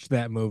ever watched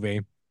that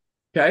movie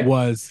okay,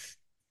 was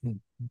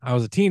I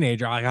was a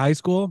teenager, like high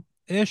school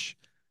ish.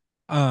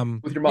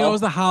 with your It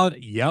was mom. the holiday.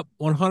 Yep,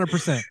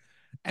 100%.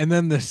 And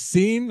then the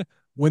scene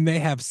when they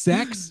have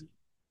sex,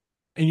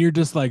 and you're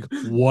just like,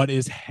 what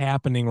is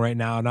happening right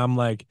now? And I'm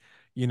like,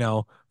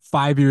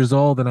 5 years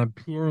old, and I'm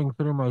peering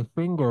through my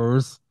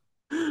fingers,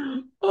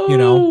 you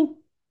know. Oh,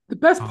 the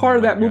best Oh part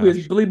of my that movie is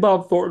gosh. Billy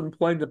Bob Thornton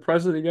playing the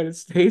President of the United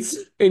States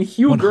and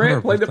Hugh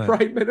Grant playing the 100%.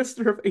 Prime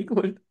Minister of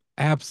England.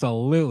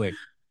 Absolutely.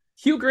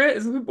 Hugh Grant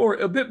is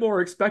a bit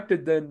more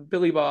expected than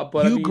Billy Bob,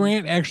 but I Hugh mean,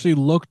 Grant actually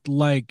looked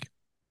like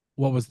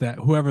what was that?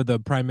 Whoever the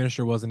prime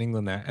minister was in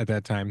England at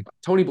that time.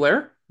 Tony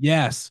Blair,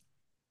 Yes.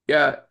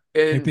 yeah,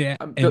 Like and the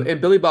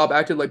and Billy Bob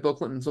acted like Bill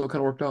Clinton, so it kind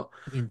of worked out.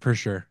 for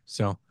sure.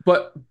 So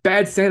But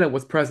Bad Santa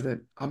was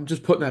president. I'm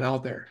just putting that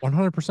out there.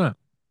 100%.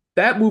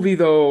 That movie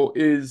though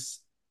is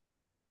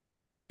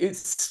it's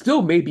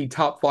still maybe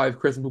top five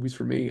Christmas movies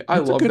for me. I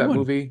It's a love good that one.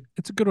 movie.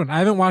 It's a good one. I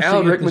haven't watched it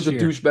Alan yet Rickman's this a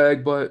year.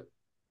 douchebag, but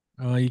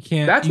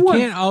that's You one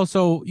can't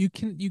also you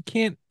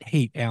can't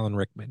hate Alan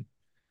Rickman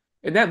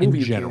in that in movie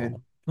you can.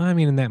 general. I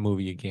mean, in that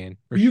movie you can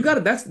for You got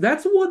sure. it.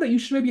 That's one that you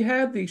should maybe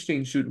have the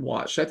exchange student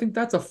watch. I think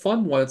that's a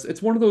fun one.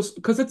 It's one of those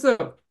because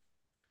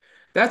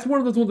That's one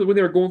of those ones that when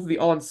they were going through the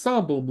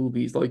ensemble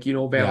movies, like, Yeah.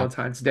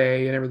 Valentine's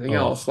Day and everything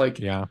else, Oh, like,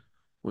 yeah.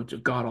 which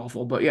is god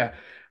awful. But yeah,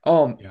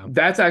 Yeah.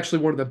 that's actually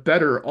one of the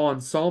better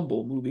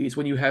ensemble movies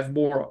when you have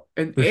more,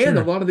 For and a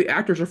sure. lot of the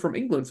actors are from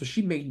England, so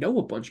she may know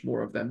a bunch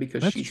more of them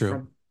because That's she's true.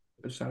 from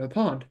the other side of the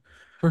pond.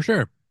 For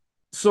sure.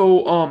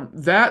 So,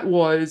 that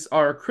was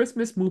our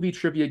Christmas movie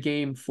trivia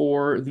game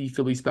for the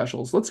Philly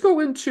specials. Let's go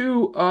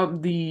into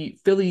the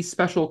Philly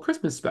special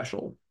Christmas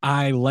special.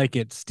 I like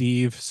it,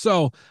 Steve.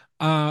 So,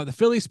 the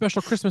Philly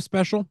Special Christmas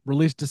Special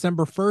released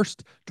December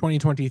 1st,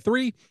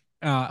 2023,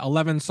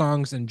 11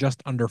 songs and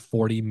just under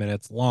 40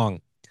 minutes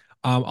long.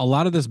 A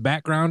lot of this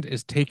background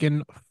is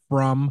taken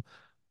from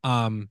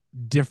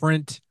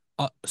different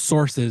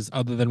sources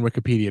other than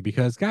Wikipedia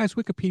because, guys,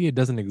 Wikipedia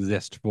doesn't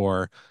exist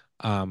for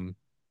um,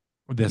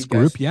 this You guys.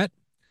 group yet,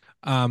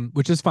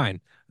 which is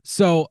fine.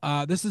 So,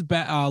 this is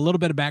a little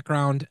bit of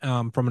background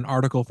from an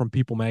article from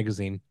People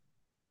Magazine,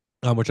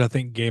 which I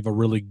think gave a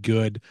really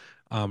good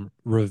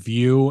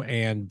review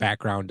and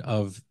background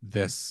of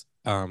this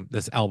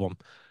album.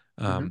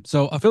 Hmm.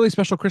 So, a Philly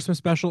Special Christmas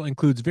Special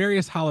includes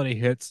various holiday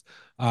hits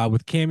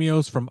with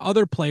cameos from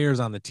other players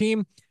on the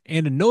team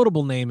and a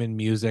notable name in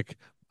music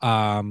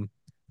um,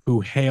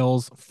 who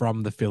hails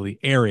from the Philly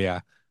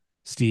area.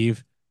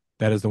 Steve,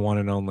 that is the one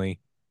and only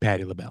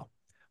Patti LaBelle,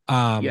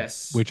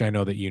 Yes. which I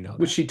know that you know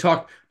Which that. she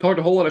talked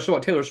a whole lot of shit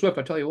about Taylor Swift,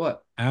 I tell you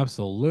what.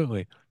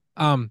 Absolutely.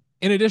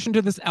 In addition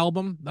to this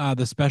album,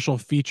 the special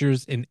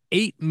features an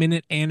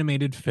 8-minute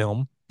animated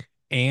film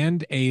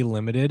and a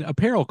limited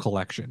apparel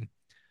collection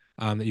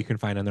that you can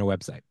find on their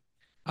website.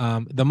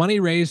 The money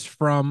raised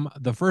from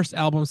the first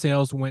album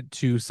sales went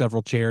to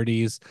several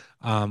charities,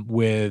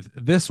 with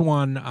this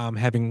one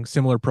having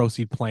similar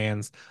proceed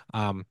plans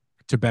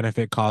to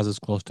benefit causes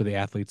close to the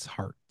athletes'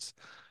 hearts.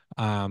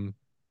 Um,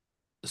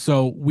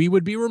 so we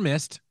would be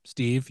remiss,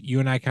 Steve, you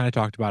and I kind of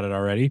talked about it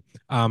already,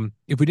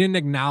 if we didn't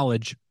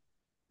acknowledge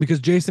because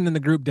Jason and the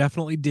group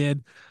definitely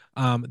did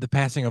the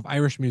passing of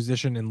Irish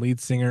musician and lead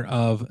singer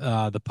of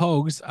the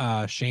Pogues,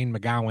 Shane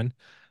MacGowan.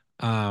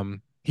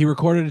 He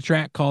recorded a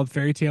track called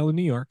Fairy Tale in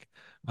New York,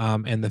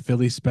 and the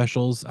Philly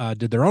Specials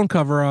did their own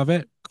cover of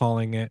it,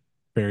 calling it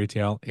Fairy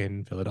Tale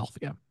in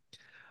Philadelphia.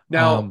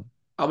 Now, Um,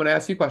 I'm gonna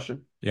ask you a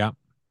question. yeah,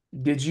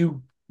 Did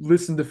you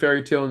listen to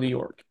Fairy Tale in New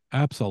York?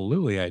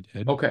 absolutely, I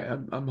did. Okay,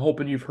 I'm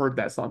hoping you've heard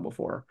that song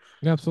before.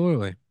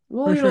 Absolutely,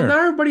 Well, for not sure.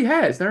 everybody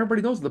has. Not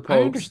everybody knows the I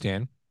Pogues,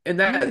 understand.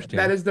 and I that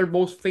understand. is their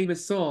most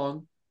famous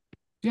song.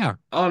 Yeah.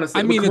 Honestly,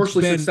 I a mean,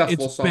 commercially it's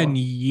successful been song.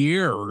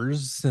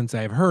 years since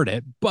I've heard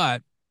it,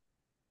 but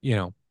you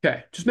know,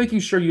 Okay, just making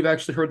sure you've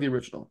actually heard the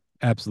original.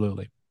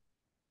 absolutely.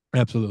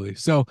 Absolutely.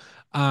 So,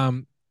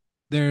 um,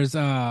 there's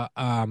a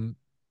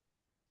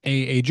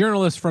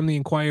journalist from the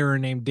Inquirer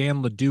named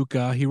Dan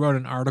LaDuca. He wrote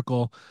an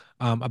article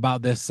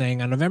about this,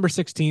 saying on November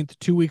 16th,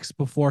 2 weeks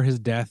before his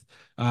death,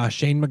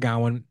 Shane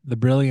MacGowan, the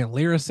brilliant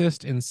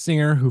lyricist and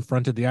singer who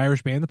fronted the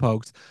Irish band The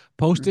Pogues,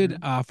 posted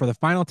Hmm. for the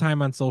final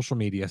time on social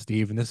media,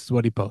 Steve, and this is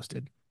what he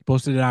posted. He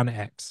posted it on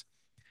X.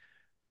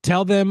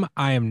 Tell them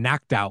I am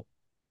knocked out,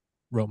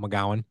 wrote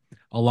MacGowan,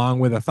 along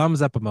with a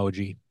thumbs up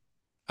emoji.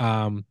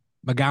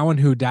 MacGowan,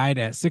 who died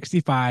at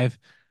 65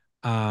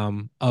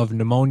 of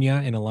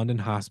pneumonia in a London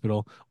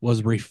hospital,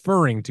 was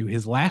referring to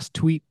his last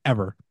tweet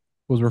ever,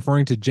 was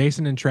referring to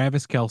Jason and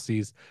Travis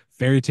Kelce's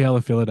Fairy Tale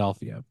of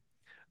Philadelphia,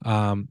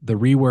 the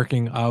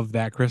reworking of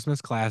that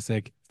Christmas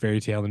classic Fairy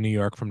Tale in New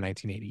York from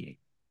 1988.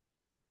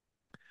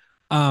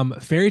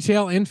 Fairy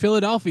Tale in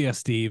Philadelphia,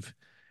 Steve,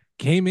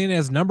 came in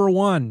as number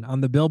one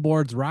on the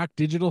Billboard's Rock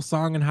Digital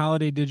Song and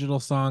Holiday Digital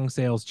Song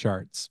sales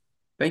charts.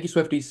 Thank you,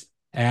 Swifties,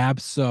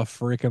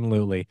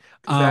 Abso-freaking-lutely.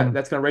 because Um,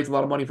 that's gonna raise a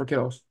lot of money for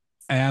kiddos.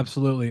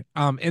 Absolutely.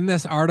 In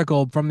this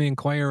article from the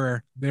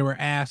Inquirer, they were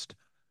asked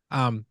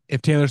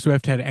if Taylor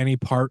Swift had any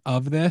part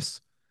of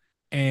this,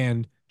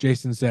 and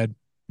Jason said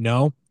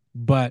no,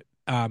 but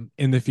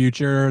in the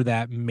future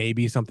that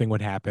maybe something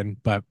would happen,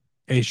 but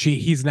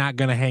he's not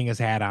gonna hang his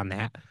hat on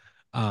that.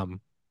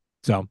 Um,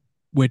 so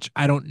which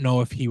I don't know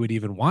if he would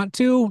even want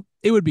to.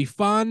 It would be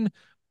fun,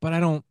 but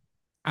I don't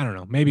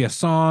know, maybe a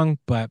song,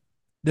 but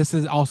this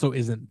is also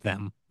isn't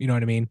them. You know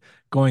what I mean?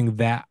 Going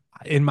that,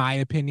 in my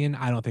opinion,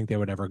 I don't think they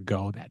would ever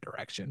go that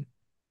direction.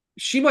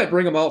 She might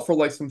bring them out for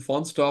like some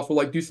fun stuff or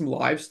like do some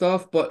live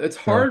stuff, but it's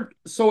Sure. hard.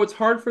 So it's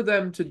hard for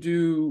them to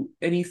do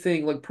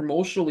anything like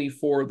promotionally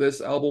for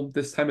this album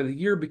this time of the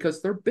year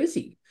because they're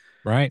busy.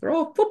 Right. They're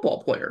all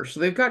football players, so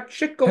they've got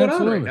shit going on right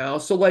Absolutely. now.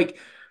 So like,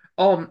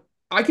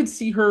 I could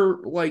see her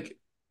like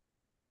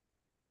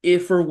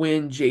if or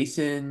when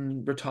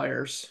Jason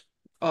retires,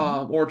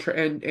 or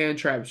and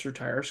Travis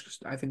retires, because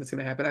I think that's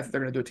gonna happen. I think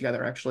they're gonna do it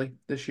together actually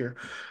this year.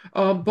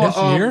 But This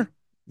year?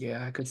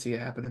 yeah, I could see it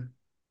happening.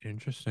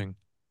 Interesting.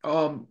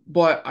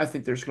 But I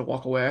think they're just gonna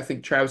walk away. I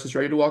think Travis is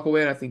ready to walk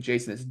away, and I think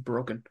Jason is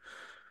broken.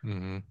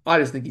 Hmm. I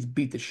just think he's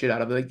beat the shit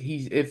out of it. Like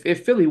he's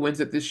if Philly wins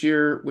it this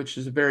year, which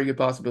is a very good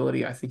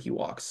possibility, I think he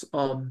walks.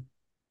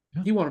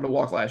 Yeah. He wanted to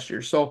walk last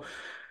year, so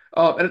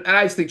and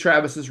I just think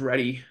Travis is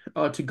ready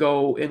to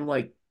go and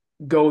like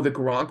go the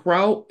Gronk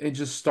route and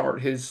just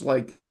start his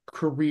like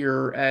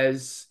career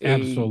as a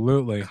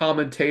Absolutely.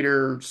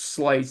 commentator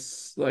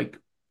slice, like,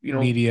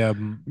 Media,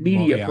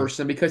 media yeah,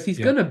 person, because he's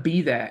yep, gonna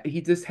be that.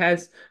 He just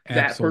has that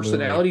absolutely.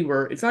 personality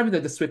where it's not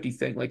even the Swifty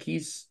thing. Like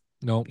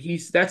Nope.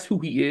 he's that's who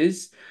he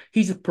is.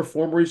 He's a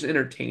performer, he's an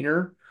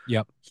entertainer.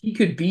 Yep. He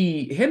could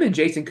be him and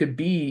Jason could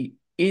be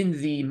in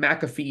the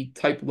McAfee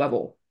type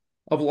level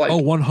of Oh, like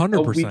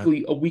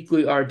 100%. a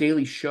weekly or a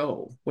daily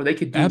show where they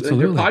could do like their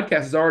Absolutely.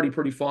 podcast is already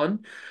pretty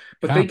fun,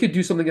 but Yeah. they could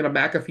do something in a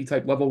McAfee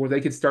type level where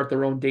they could start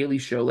their own daily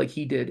show like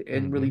he did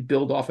and Hmm. really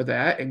build off of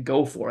that and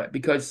go for it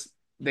because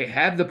they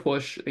have the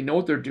push, they know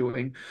what they're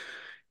doing,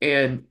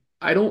 and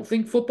I don't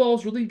think football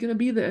is really going to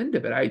be the end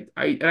of it.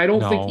 I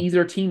don't think No,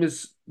 either team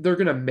is they're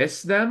going to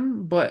miss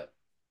them, but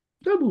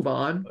they'll move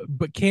on.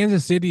 but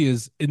Kansas City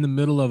is in the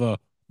middle of a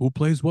who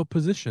plays what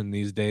position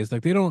these days.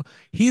 Like they don't,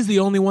 he's the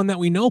only one that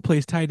we know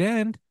plays tight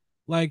end,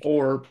 like,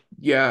 Or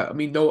yeah, I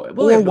mean, no,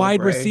 well, they or have Noah wide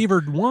Gray.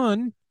 receiver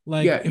one.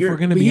 Like, Yeah, if we're you're,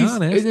 going to but be he's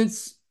and honest,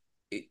 it's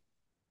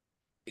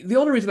the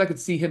only reason I could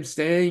see him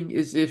staying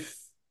is if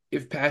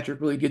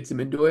Patrick really gets him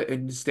into it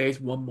and stays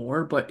one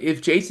more. But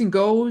if Jason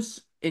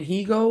goes and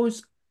he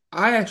goes,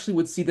 I actually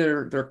would see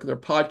their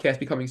podcast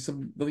becoming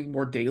something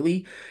more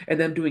daily and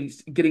them doing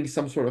getting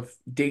some sort of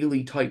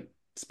daily type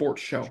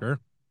sports show. sure,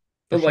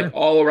 for But like sure.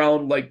 all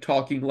around like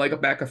talking like a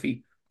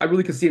McAfee. I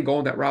really could see him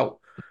going that route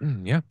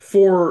Yeah.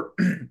 for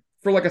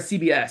for like a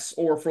CBS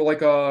or for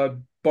like a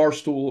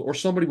Barstool or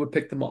somebody would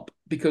pick them up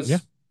Yeah.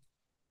 because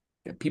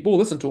people will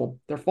listen to them.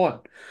 They're fun.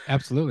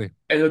 Absolutely.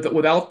 And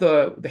without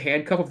the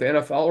handcuff of the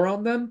NFL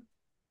around them,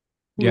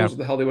 who Yeah. knows what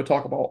the hell they would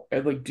talk about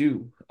and like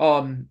do.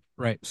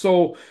 Right.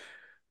 So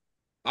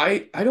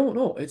I don't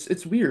know.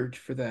 It's weird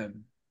for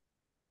them.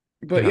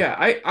 But Yeah.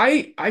 yeah,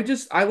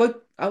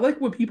 I like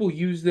when people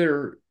use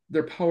their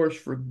powers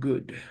for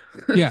good.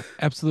 Yeah.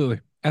 Absolutely.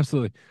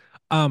 Absolutely.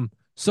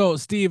 So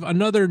Steve,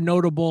 another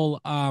notable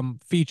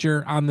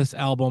feature on this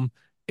album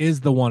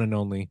is the one and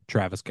only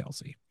Travis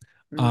Kelce.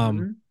 Um,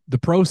 Hmm. the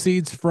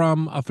proceeds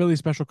from a Philly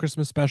Special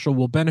Christmas special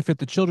will benefit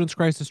the Children's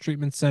Crisis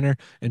Treatment Center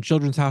and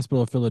Children's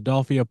Hospital of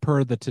Philadelphia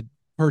per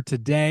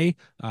today,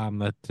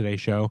 the Today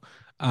Show.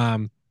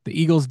 The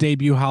Eagles'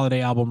 debut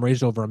holiday album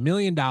raised over $1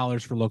 million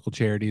for local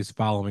charities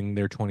following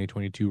their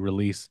 2022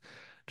 release,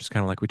 just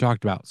kind of like we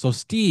talked about. So,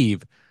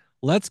 Steve,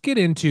 let's get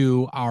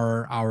into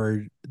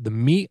our the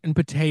meat and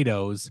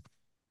potatoes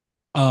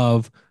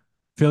of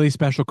Philly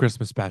Special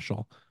Christmas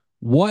Special.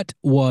 What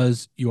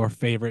was your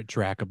favorite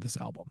track of this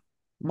album?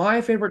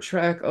 My favorite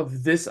track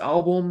of this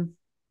album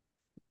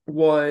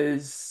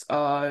was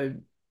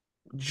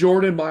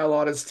Jordan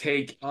Mailotta's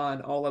take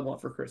on All I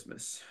Want for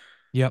Christmas.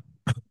 Yep.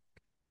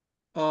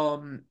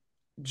 Um,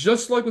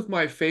 just like with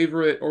my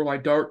favorite or my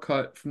dark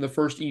cut from the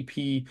first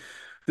EP,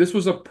 this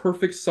was a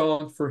perfect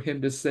song for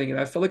him to sing. And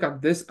I felt like on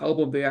this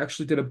album, they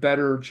actually did a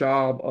better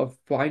job of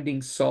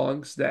finding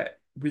songs that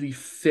really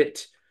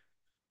fit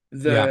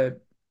Yeah.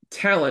 the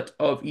talent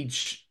of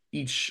each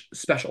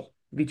special,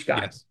 of each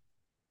guy. Yes.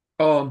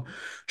 Um,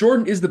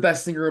 Jordan is the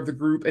best singer of the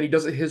group, and he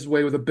does it his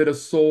way with a bit of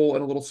soul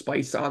and a little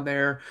spice on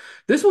there.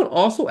 This one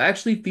also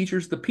actually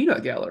features the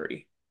Peanut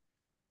Gallery,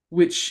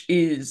 which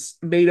is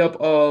made up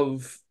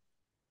of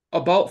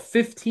about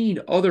 15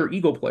 other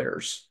Eagle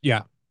players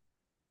Yeah.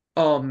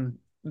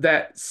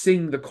 that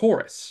sing the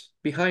chorus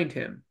behind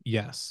him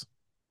Yes.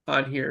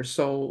 on here.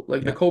 So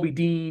like Yep. Nakobe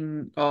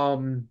Dean,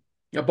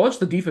 a bunch of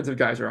the defensive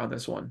guys are on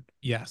this one,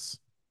 Yes.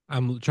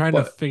 I'm trying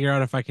to but figure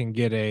out if I can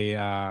get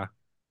a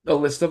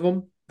list of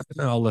them.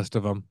 a list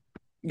of them.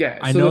 Yeah,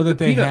 I so know the that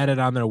they had peanut it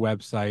on their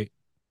website.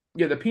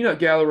 yeah, the peanut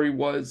gallery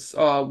was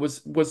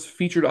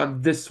featured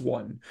on this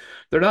one.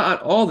 They're not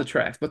on all the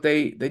tracks, but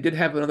they did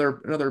have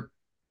another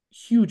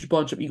huge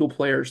bunch of Eagle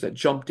players that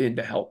jumped in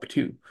to help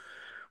too,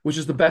 which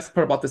is the best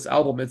part about this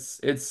album. It's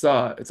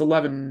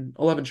 11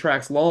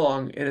 tracks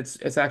long and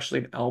it's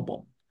actually an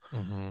album.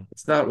 Hmm.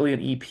 It's not really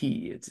an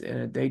EP. It's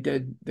and they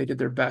did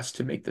their best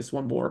to make this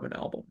one more of an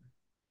album.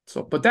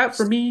 So, but that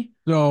for me,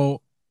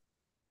 So,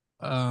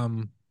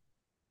 um,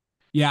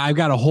 yeah, I've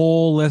got a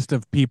whole list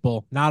of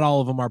people. Not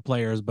all of them are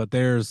players, but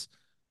there's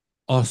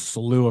a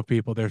slew of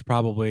people. There's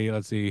probably,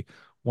 let's see,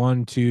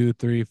 one, two,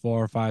 three,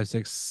 four, five,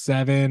 six,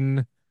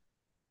 seven,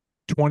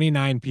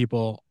 29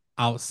 people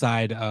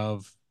outside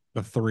of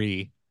the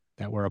three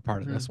that were a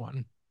part of mhm. this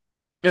one.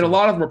 And a So,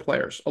 lot of them are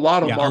players. A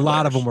lot of yeah, them a are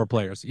lot of them players. were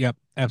players. Yep,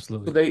 So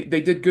absolutely.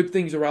 they did good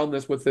things around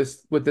this with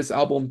this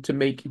album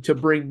to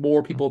bring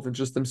more people than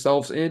just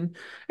themselves in,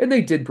 and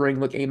they did bring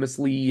like Amos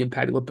Lee and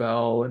Patti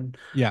LaBelle and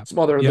Yeah. some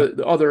other Yep.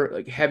 the other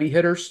like heavy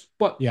hitters,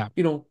 but Yeah.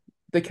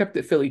 they kept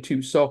it Philly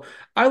too. So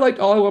I liked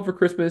All I Want for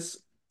Christmas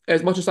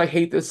as much as I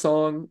hate this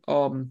song.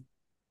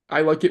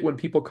 I like it when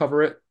people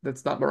cover it.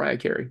 That's not Mariah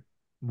Carey.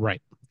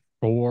 Right.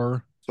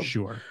 For So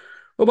sure.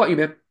 what about you,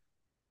 man?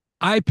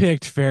 I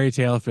picked Fairy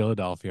Tale of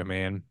Philadelphia,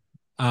 man.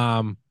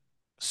 Um,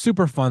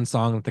 Super fun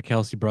song that the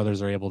Kelsey brothers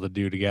are able to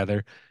do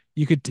together.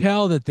 You could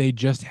tell that they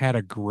just had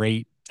a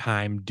great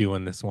time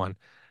doing this one.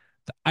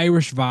 The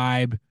Irish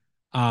vibe,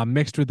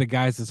 mixed with the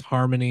guys'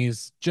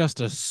 harmonies, just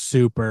a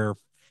super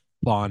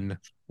fun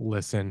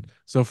listen.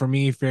 So for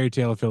me, Fairy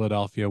Tale of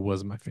Philadelphia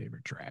was my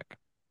favorite track. I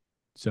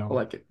So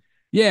like it.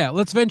 yeah,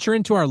 let's venture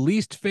into our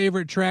least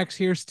favorite tracks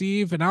here,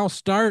 Steve. And I'll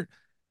start.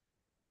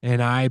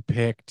 And I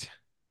picked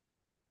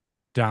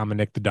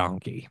Dominic the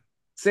Donkey.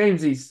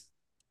 Samesies.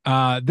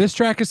 This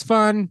track is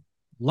fun,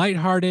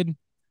 lighthearted,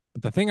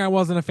 but the thing I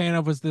wasn't a fan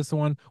of was this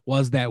one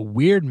was that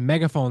weird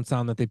megaphone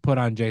sound that they put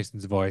on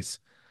Jason's voice.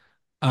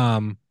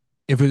 Um,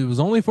 if it was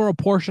only for a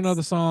portion of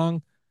the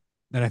song,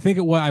 then I think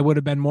I would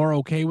have been more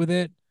okay with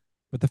it.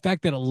 But the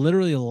fact that it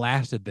literally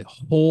lasted the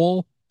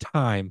whole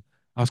time,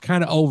 I was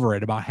kind of over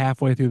it about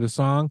halfway through the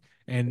song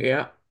and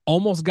Yeah.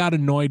 almost got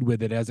annoyed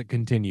with it as it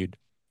continued.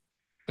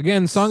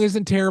 Again, the song S-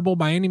 isn't terrible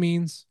by any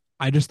means.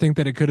 I just think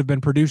that it could have been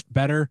produced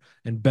better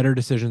and better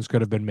decisions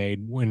could have been made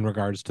in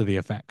regards to the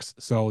effects.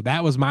 So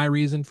that was my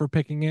reason for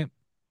picking it.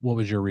 What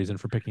was your reason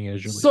for picking it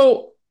as your least?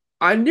 So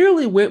I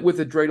nearly went with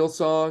the Dreidel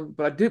song,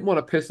 but I didn't want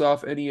to piss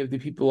off any of the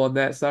people on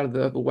that side of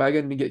the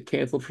wagon and get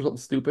canceled for something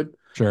stupid.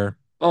 Sure.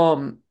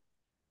 Um,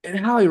 and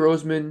Howie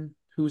Roseman,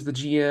 who's the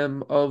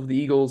GM of the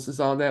Eagles, is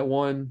on that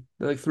one.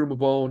 They like threw him a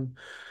bone.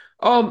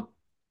 Um,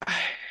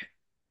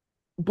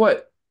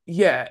 but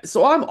yeah,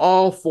 so I'm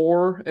all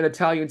for an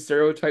Italian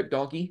stereotype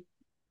donkey.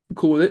 I'm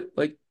cool with it.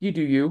 Like you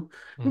do you.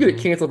 I'm gonna get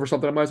Hmm. canceled for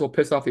something. I might as well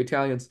piss off the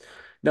Italians,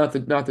 not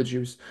the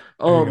Jews.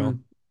 There you go.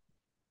 Um,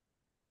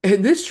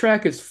 and this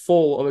track is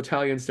full of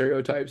Italian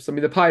stereotypes. I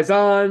mean, the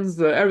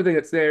paisans, everything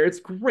that's there. It's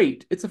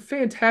great. It's a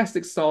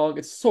fantastic song.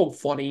 It's so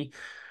funny.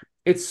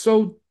 It's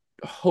so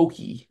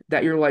hokey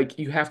that you're like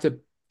you have to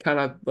kind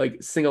of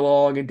like sing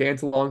along and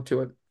dance along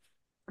to it.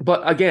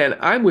 But again,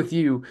 I'm with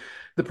you.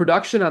 The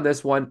production on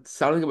this one,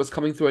 sounding like it was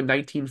coming through a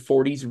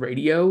 1940s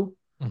radio,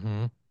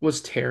 Hmm.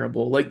 was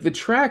terrible. Like the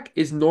track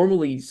is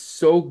normally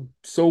so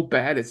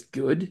bad it's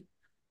good,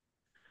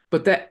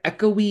 but that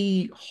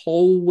echoey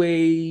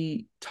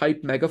hallway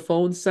type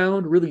megaphone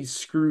sound really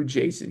screwed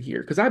Jason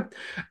here because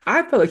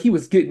I felt like he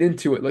was getting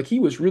into it, like he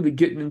was really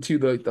getting into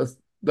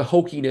the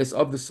hokiness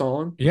of the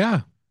song.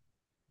 Yeah.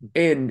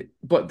 And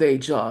but they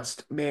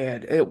just,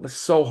 man, it was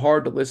so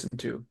hard to listen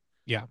to.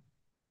 Yeah.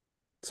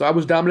 So I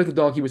was Dominic the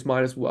Donkey was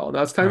mine as well.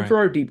 Now it's All time right. for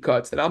our deep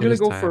cuts, and I'm It gonna is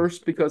go time.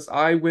 first because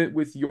I went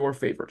with your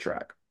favorite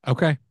track.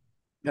 Okay.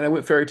 And I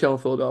went Fairy Tale in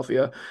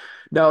Philadelphia.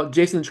 Now,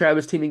 Jason and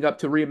Travis teaming up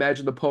to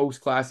reimagine the Pogues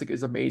classic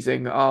is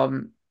amazing.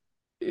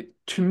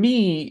 To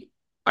me,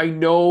 I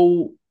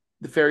know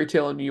the Fairy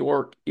Tale in New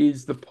York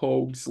is the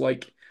Pogues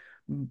like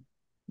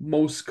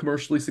most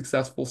commercially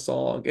successful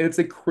song, and it's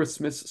a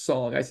Christmas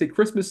song. I say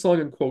Christmas song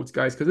in quotes,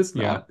 guys, because it's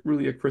Yeah. not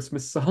really a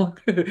Christmas song.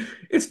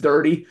 It's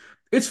dirty.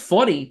 It's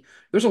funny.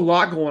 There's a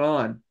lot going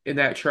on in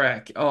that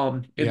track, in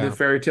the Yeah.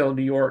 Fairy Tale in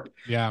New York.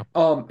 Yeah.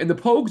 And the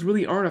Pogues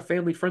really aren't a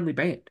family-friendly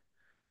band.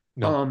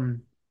 No.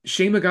 Um,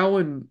 Shane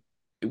MacGowan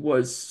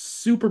was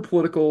super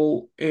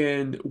political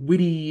and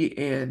witty,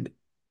 and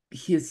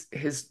his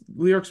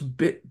lyrics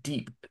bit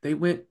deep. They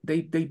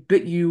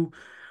bit you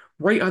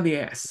right on the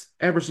ass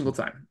every single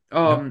time.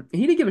 Yep.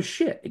 He didn't give a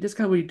shit. It just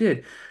kind of what he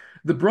did.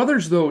 The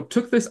brothers though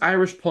took this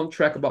Irish punk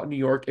track about New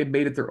York and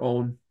made it their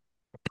own.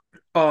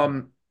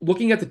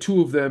 Looking at the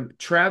two of them,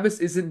 Travis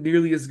isn't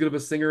nearly as good of a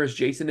singer as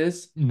Jason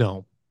is.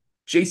 No.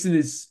 Jason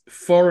is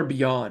far and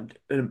beyond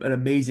an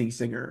amazing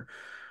singer.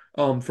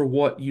 For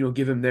what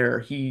give him there.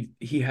 He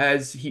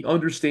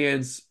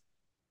understands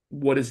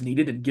what is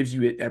needed and gives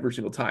you it every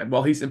single time.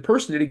 While he's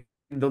impersonating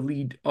the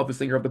lead of the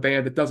singer of the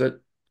band that does it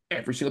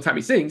every single time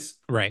he sings,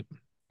 Right.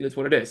 it's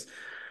what it is.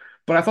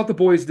 But I thought the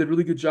boys did a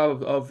really good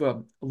job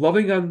of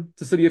loving on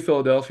the city of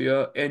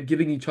Philadelphia and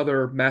giving each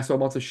other massive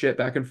amounts of shit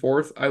back and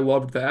forth. I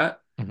loved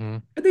that. Hmm.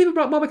 And they even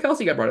brought Mama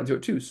Kelsey got brought into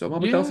it too. So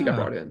Mama Kelsey got Yeah.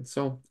 brought in.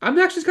 So I'm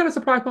actually kind of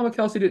surprised Mama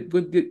Kelsey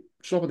didn't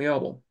show up on the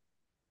album.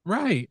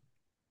 Right.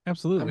 I'm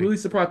Absolutely. really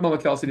surprised Mama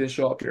Kelsey didn't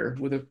show up here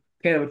with a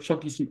can of a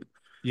chunky soup.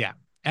 Yeah.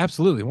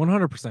 Absolutely.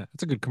 100%.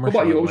 That's a good What commercial,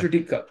 about by you? the What was way. your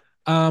deep cut?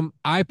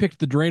 I picked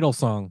the Dreidel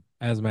song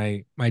as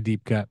my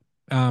deep cut.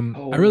 I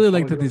Oh, really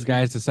like Howie that these Roseman.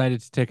 guys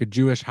decided to take a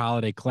Jewish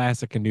holiday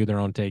classic and do their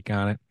own take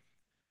on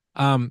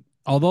it.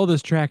 Although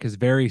this track is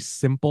very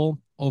simple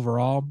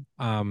overall,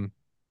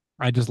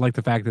 I just like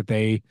the fact that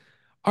they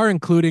are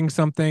including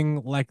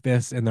something like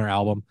this in their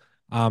album,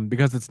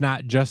 because it's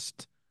not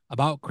just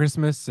about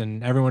Christmas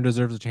and everyone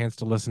deserves a chance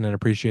to listen and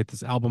appreciate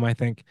this album, I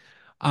think.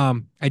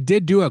 I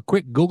did do a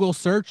quick Google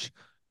search.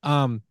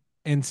 Um,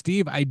 and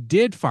Steve, I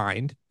did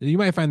find, you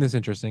might find this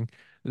interesting,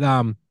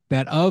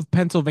 that of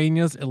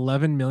Pennsylvania's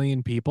 11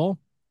 million people,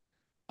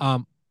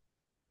 um,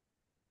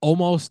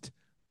 almost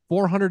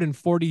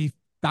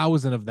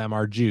 440,000 of them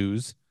are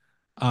Jews,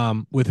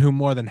 with whom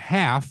more than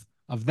half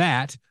of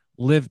that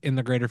live in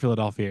the greater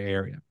Philadelphia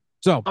area.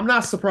 So, I'm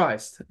not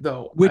surprised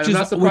though, and which I'm is not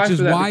which surprised is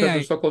for that why because they're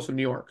I so close to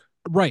New York.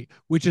 right,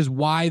 which is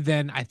why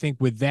then I think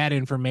with that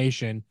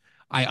information,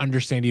 I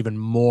understand even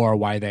more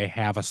why they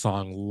have a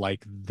song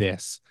like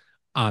this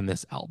on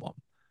this album.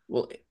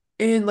 Well,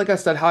 and like I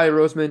said, Howie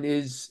Roseman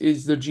is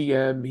the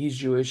GM. He's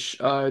Jewish.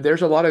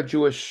 There's a lot of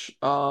Jewish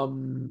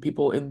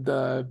people in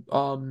the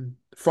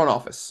front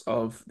office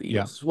of the Yeah.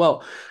 Eagles as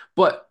well,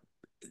 but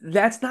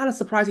that's not a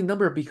surprising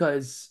number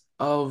because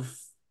of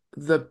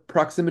the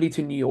proximity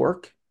to New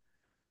York.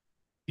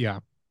 Yeah,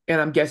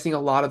 And I'm guessing a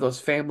lot of those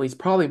families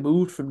probably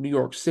moved from New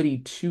York City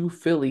to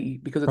Philly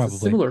because it's a probably.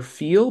 similar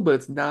feel, but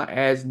it's not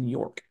as New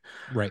York.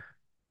 Right.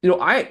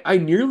 I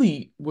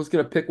nearly was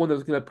gonna pick one that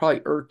was gonna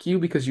probably irk you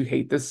because you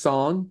hate this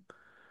song,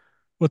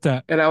 What's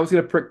that? and I was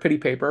gonna pick Pity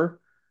Paper.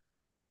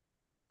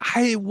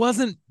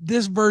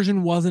 This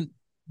version wasn't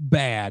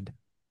bad.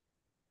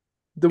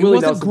 The It Willie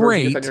wasn't Nelson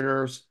version gets on your great.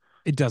 nerves.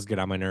 It does get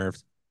on my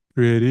nerves.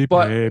 Pretty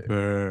But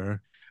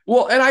paper,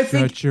 well, and I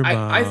think shut your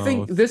I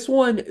think mouth.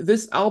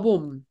 this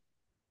album,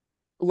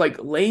 like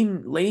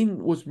Lane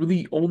was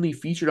really only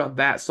featured on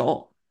that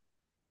song.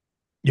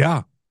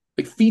 Yeah,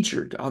 Like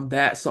featured on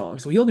that song.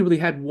 So he only really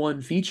had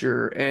one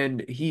feature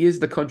and he is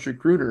the country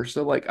crooner.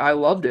 So like I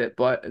loved it,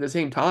 but at the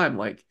same time,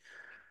 like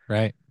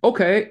right.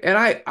 okay. And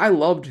I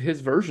loved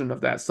his version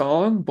of that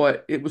song,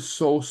 but it was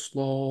so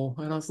slow.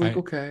 And I was like, I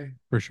okay,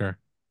 for sure,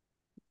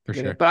 for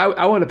get it. sure. But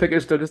I wanted to pick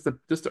it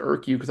just to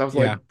irk you because I was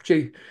Yeah, like, Jay,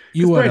 you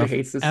because would Brandon have.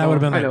 hates this And I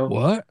would have song. been I like, know.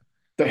 what?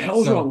 The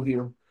hell's So, wrong with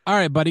you? all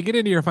right, buddy, get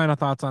into your final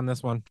thoughts on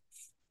this one.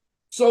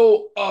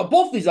 So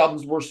both of these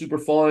albums were super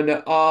fun.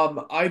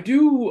 I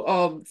do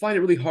find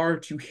it really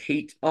hard to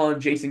hate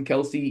on Jason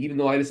Kelsey, even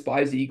though I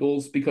despise the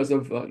Eagles because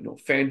of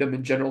fandom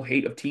and general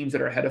hate of teams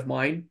that are ahead of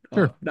mine.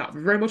 Sure. Not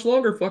for very much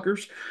longer,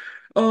 fuckers.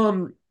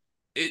 Um,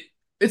 it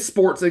it's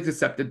sports, it's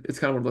accepted. It's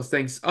kind of one of those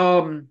things.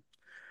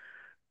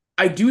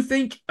 I do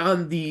think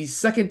on the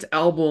second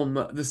album,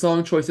 the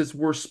song choices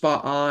were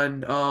spot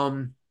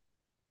on.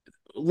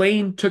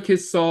 Lane took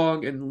his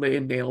song and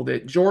Lane nailed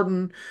it.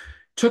 Jordan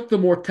took the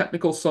more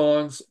technical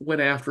songs,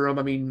 went after them.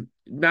 I mean,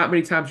 not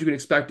many times you can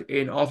expect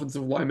an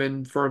offensive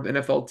lineman for an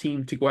NFL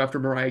team to go after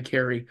Mariah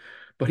Carey,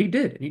 but he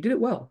did, and he did it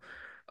well.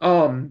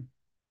 Um,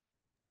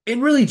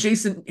 and really,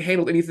 Jason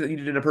handled anything that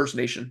needed an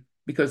impersonation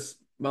because,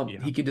 well,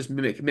 Yeah. he can just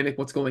mimic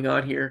what's going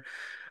on here.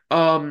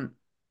 Um,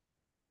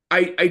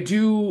 I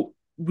do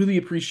really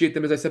appreciate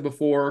them, as I said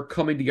before,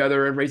 coming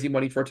together and raising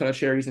money for a ton of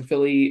charities in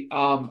Philly.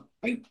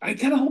 I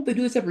kind of hope they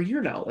do this every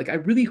year now. Like, I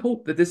really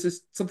hope that this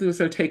is something that's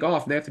going to take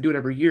off and they have to do it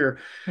every year.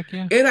 Heck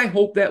yeah. And I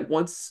hope that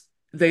once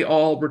they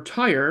all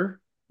retire,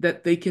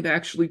 that they can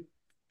actually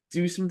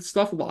do some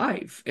stuff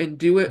live and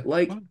do it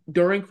like Fun.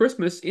 during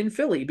Christmas in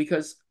Philly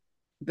because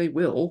they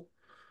will,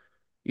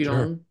 you Sure.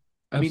 know.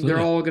 I mean, they're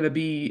Absolutely. all going to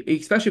be,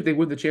 especially if they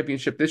win the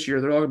championship this year,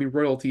 they're all going to be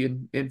royalty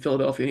in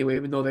Philadelphia anyway,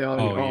 even though they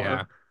already Oh yeah.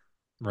 are.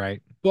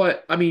 Right.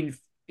 But I mean,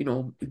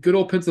 good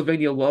old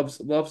Pennsylvania loves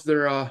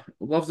their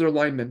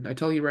linemen. I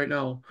tell you right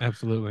now.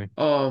 Absolutely.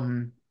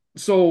 Um,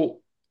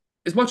 so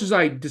as much as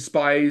I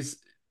despise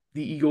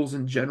the Eagles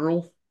in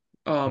general,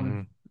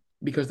 Hmm.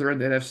 because they're in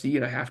the NFC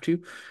and I have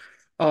to,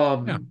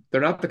 Yeah.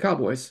 they're not the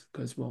Cowboys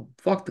because, well,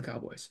 fuck the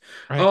Cowboys.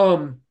 Right.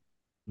 Um,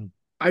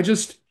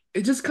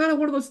 it's just kind of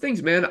one of those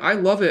things, man. I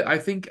love it. I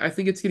think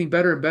it's getting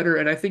better and better,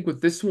 and I think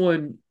with this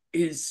one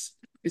is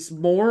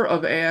more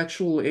of a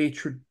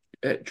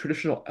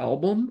traditional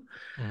album.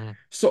 Hmm.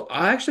 So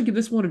I actually give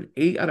this one an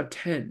 8 out of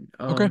 10.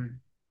 Okay.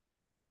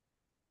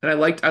 And I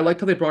liked how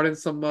they brought in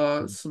some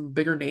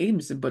bigger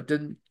names, but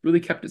didn't really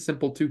kept it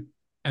simple too.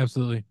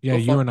 Absolutely. Yeah,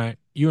 So fun.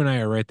 you and I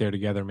are right there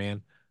together,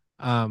 man.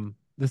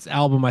 This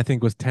album I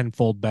think was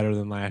tenfold better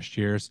than last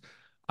year's.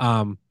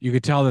 You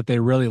could tell that they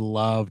really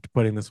loved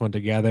putting this one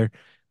together.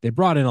 They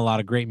brought in a lot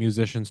of great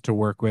musicians to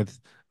work with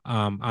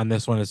on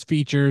this one as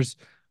features.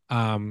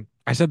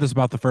 I said this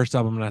about the first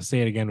album and I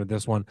say it again with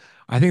this one.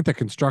 I think the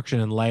construction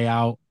and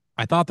layout,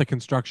 I thought the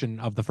construction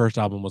of the first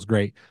album was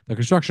great. The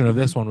construction of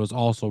this Mhm. one was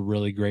also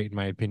really great in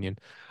my opinion.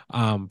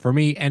 For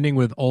me, ending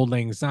with Old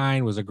Lang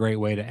Syne was a great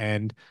way to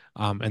end,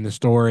 and the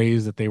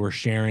stories that they were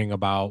sharing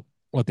about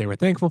what they were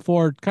thankful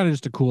for, kind of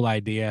just a cool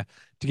idea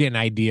to get an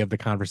idea of the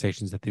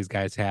conversations that these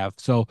guys have.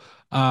 So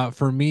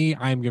for me,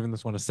 I'm giving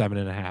this one a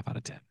 7.5 out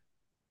of 10.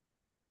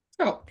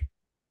 Oh,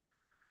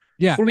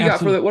 Yeah, what do we got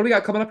absolutely. what do we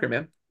got coming up here,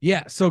 man?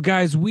 Yeah, so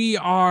guys, we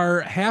are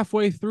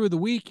halfway through the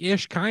week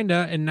ish,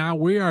 kinda, and now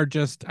we are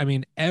just, I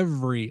mean,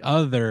 every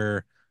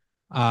other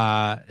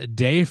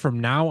day from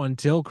now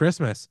until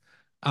Christmas.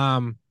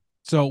 Um,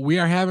 so we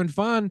are having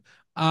fun.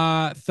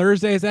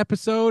 Thursday's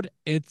episode,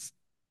 it's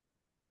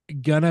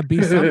gonna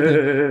be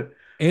something.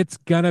 It's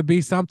gonna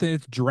be something.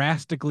 It's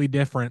drastically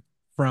different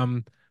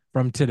from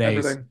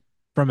today's, Everything.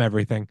 from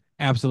everything.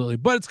 Absolutely.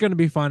 But it's gonna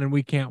be fun and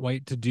we can't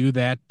wait to do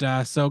that.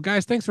 So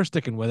guys, thanks for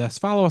sticking with us.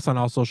 Follow us on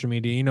all social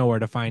media. You know where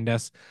to find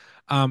us.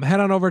 Head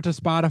on over to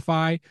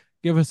Spotify.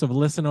 Give us a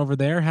listen over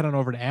there. Head on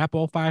over to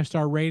Apple,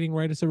 5-star rating,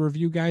 write us a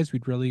review, guys.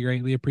 We'd really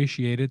greatly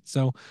appreciate it.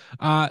 So,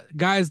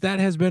 guys, that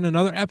has been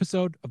another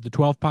episode of the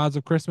 12 Pods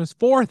of Christmas,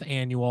 fourth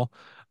annual.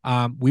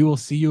 We will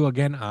see you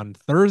again on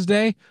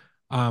Thursday,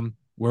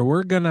 where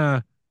we're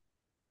gonna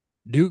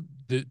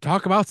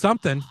talk about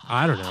something.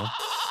 I don't know.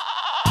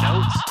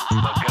 Notes,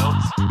 my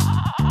goats.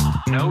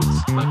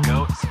 Notes, my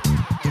goats.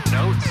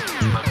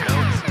 Notes, my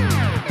goats.